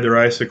 They ride their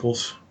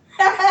icicles.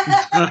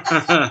 That's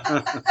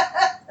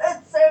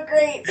so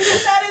great.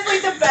 That is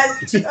like the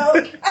best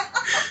joke.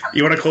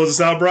 You want to close us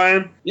out,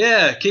 Brian?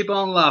 Yeah, keep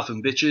on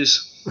laughing,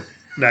 bitches.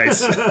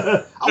 Nice.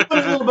 I want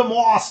a little bit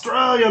more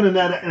Australian in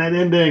that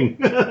ending.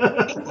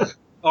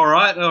 All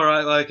right.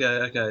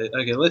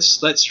 Okay.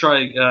 Let's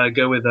try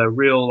go with a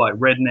real like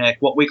redneck,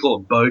 what we call a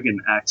bogan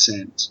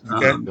accent.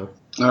 Okay.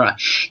 All right.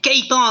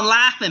 Keep on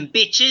laughing,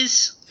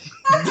 bitches.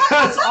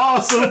 That's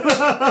awesome.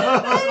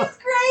 That is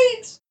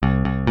great.